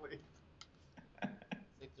 exactly.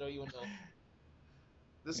 They throw you in the.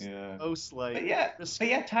 This Yeah. most like. But yeah,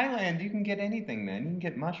 Thailand, you can get anything, man. You can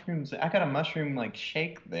get mushrooms. I got a mushroom like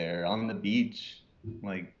shake there on the beach.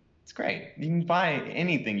 Like, it's great. You can buy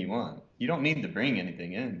anything you want. You don't need to bring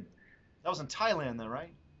anything in. That was in Thailand, though,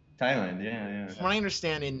 right? Thailand, yeah. From what I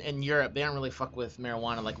understand, in Europe, they don't really fuck with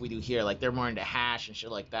marijuana like we do here. Like they're more into hash and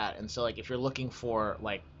shit like that. And so like if you're looking for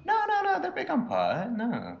like. No, they're big on pot.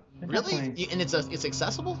 No. They're Really? definitely- And it's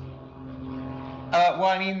accessible? Well,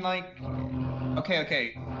 I mean, like,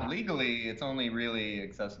 okay. Legally, it's only really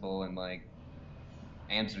accessible in like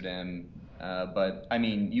Amsterdam, but I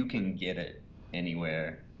mean, you can get it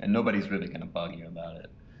anywhere, and nobody's really gonna bug you about it.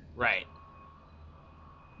 Right.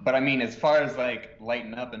 But I mean, as far as like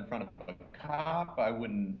lighting up in front of a cop, I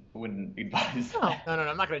wouldn't advise No, that.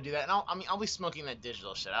 I'm not gonna do that. And I'll be smoking that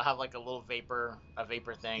digital shit. I'll have like a little vapor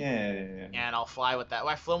thing. Yeah. And I'll fly with that.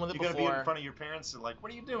 Well, I've flown with it You're gonna be before. in front of your parents and like,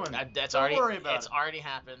 what are you doing? That's Don't already. worry about It's it. already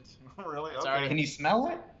happened. Really? It's Okay. already- Can you smell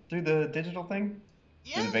it through the digital thing?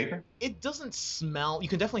 Through Yeah. the vapor? It doesn't smell. You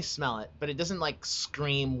can definitely smell it, but it doesn't like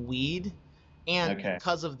scream weed. And Okay.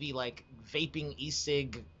 because of the like vaping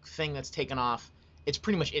e-cig thing that's taken off, it's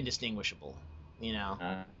pretty much indistinguishable. You know.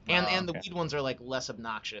 And the okay. weed ones are like less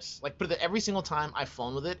obnoxious. Like, but every single time I've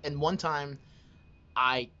flown with it, and one time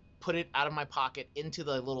I put it out of my pocket into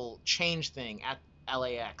the little change thing at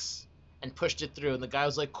LAX and pushed it through, and the guy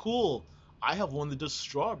was like, "Cool, I have one that does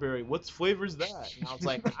strawberry. What flavor is that?" And I was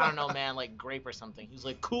like, "I don't know, man, like grape or something." He was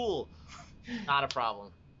like, "Cool, not a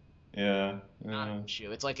problem, Yeah. not an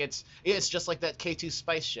issue." It's like it's just like that K2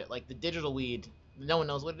 spice shit. Like the digital weed, no one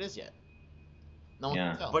knows what it is yet. No one Yeah.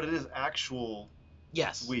 can tell. But it is actual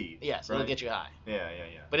yes, weed. yes, right? it'll get you high. Yeah.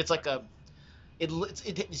 But it's like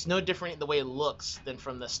it's no different the way it looks than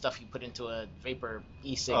from the stuff you put into a vapor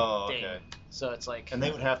e-cig Oh, thing. okay. So it's like And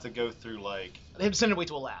they would have to go through like, they have to send it away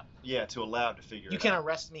to a lab. yeah, to a lab to figure You it can't out.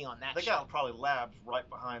 arrest me on that. They shit. got probably labs right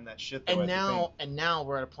behind that shit. Though, And at the thing. now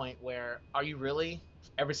we're at a point where are you really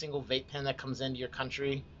every single vape pen that comes into your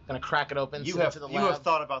country gonna crack it open? You send it have to the you lab? have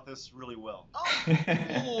thought about this really well. Oh,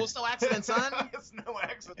 ooh, it's no accident, son. It's no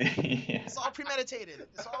accident. Yeah. It's all premeditated.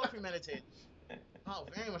 It's all premeditated. Oh,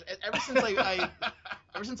 very much.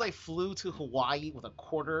 Ever since I flew to Hawaii with a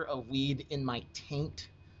quarter of weed in my taint,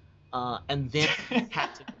 and then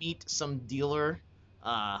had to meet some dealer,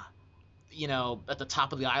 at the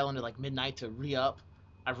top of the island at like midnight to re-up,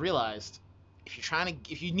 I've realized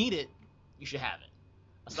if you need it, you should have it.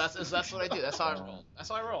 So that's what I do. That's how I roll. That's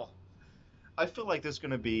how I roll. I feel like there's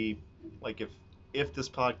gonna be like if this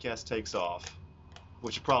podcast takes off,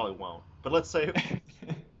 which it probably won't. But let's say.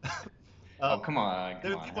 Oh, come on.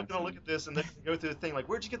 People are gonna look at this and they're gonna go through the thing like,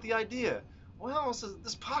 where'd you get the idea? Well,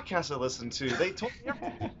 this podcast I listened to, they told me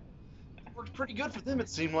everything. It worked pretty good for them, it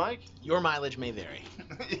seemed like. Your mileage may vary.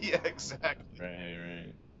 Yeah, exactly.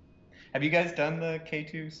 Right. Have you guys done the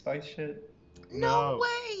K2 spice shit? No No.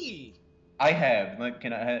 way. I have. Like,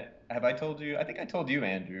 have I told you? I think I told you,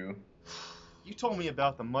 Andrew. You told me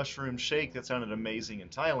about the mushroom shake that sounded amazing in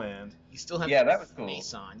Thailand. You still have Yeah, your that was cool.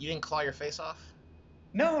 face on. You didn't claw your face off?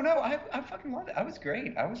 No, I fucking loved it. I was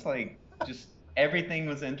great. I was like, just everything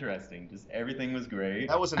was interesting. Just everything was great.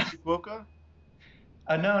 That was in Fukuoka?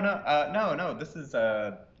 No. This is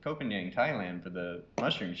Copenhagen, Thailand for the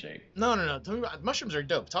mushroom shake. No. Tell me about mushrooms are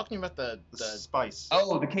dope. Talk to me about the Spice.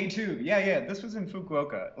 Oh, the K2. Yeah. This was in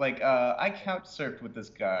Fukuoka. Like, I couch surfed with this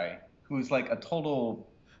guy who's like a total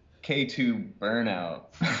K2 burnout.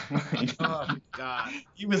 Like, oh god.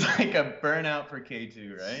 he was like a burnout for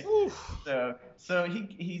K2, right? Oof. So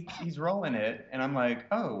he's rolling it, and I'm like,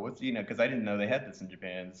 oh, what's because I didn't know they had this in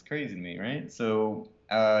Japan. It's crazy to me, right? So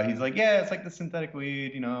he's like, yeah, it's like the synthetic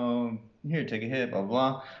weed, here, take a hit, blah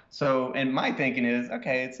blah. So and my thinking is,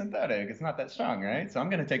 okay, it's synthetic, it's not that strong, right? So I'm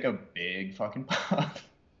gonna take a big fucking puff.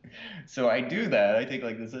 So I do that. I take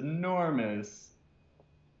like this enormous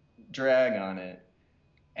drag on it,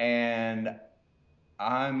 and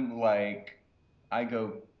I'm like, I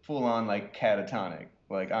go full on like catatonic.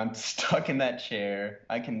 Like I'm stuck in that chair.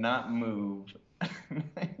 I cannot move.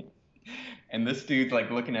 And this dude's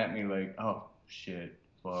like looking at me like, oh shit.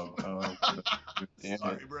 club. Oh, damn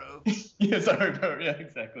Sorry, it. bro. Yeah, sorry, bro. Yeah,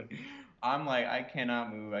 exactly. I'm like, I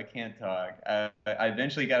cannot move. I can't talk. I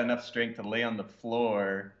eventually got enough strength to lay on the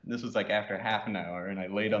floor. This was like after half an hour, and I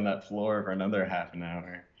laid on that floor for another half an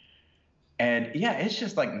hour. And yeah, it's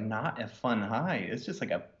just like not a fun high. It's just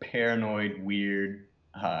like a paranoid, weird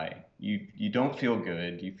high. You don't feel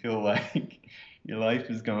good. You feel like your life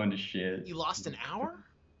is going to shit. You lost an hour?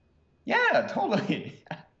 Yeah, totally.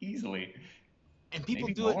 Easily. And people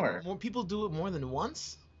Maybe do more. it more. People do it more than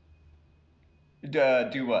once.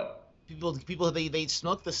 Do what? People they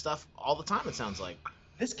smoke this stuff all the time. It sounds like.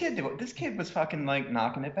 This kid was fucking like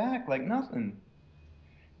knocking it back like nothing.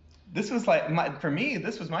 This was like for me,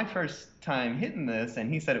 this was my first time hitting this,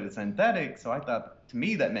 and he said it was synthetic, so I thought to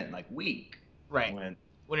me that meant like weak. Right. When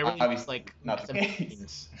it really obviously like not the methamphetamines.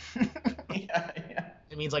 case. Yeah.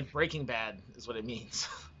 It means like Breaking Bad is what it means.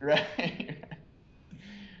 Right.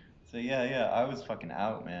 So yeah, I was fucking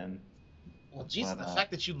out, man. Well, Jesus, the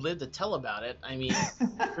fact that you lived to tell about it, I mean,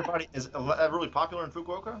 Everybody is really popular in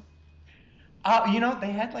Fukuoka.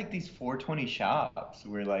 They had like these 420 shops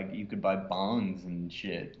where like you could buy bongs and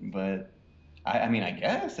shit, but I mean, I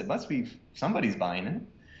guess it must be somebody's buying it.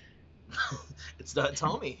 it's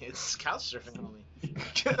homie. It's couch surfing homie.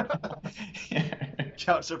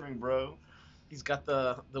 Couch surfing, bro. He's got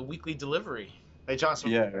the weekly delivery. Hey, Johnson.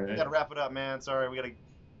 Yeah, right. We gotta wrap it up, man. Sorry, we gotta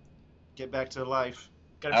get back to life.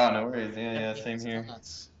 Oh, no worries. Yeah, same here.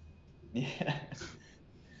 Yeah.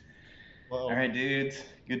 Well, all right, dudes.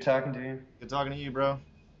 Good talking to you. Good talking to you, bro.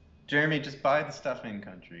 Jeremy, just buy the stuff in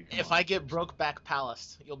country. If I get Brokeback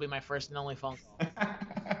Palace, you'll be my first and only phone call.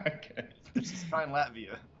 Okay. Just try in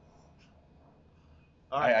Latvia.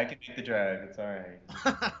 All right, I can make the drive. It's all right.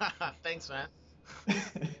 Thanks, man.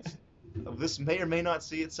 This may or may not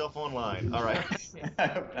see itself online. All right. I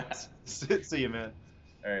hope not. See you, man.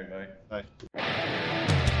 All right, bye. Bye.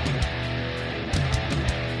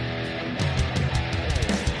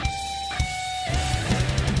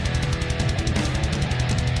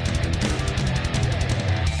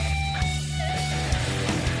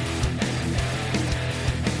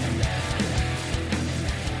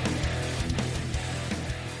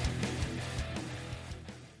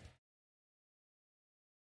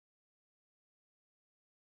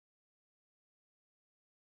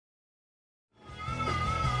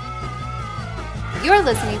 You're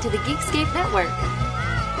listening to the Geekscape Network.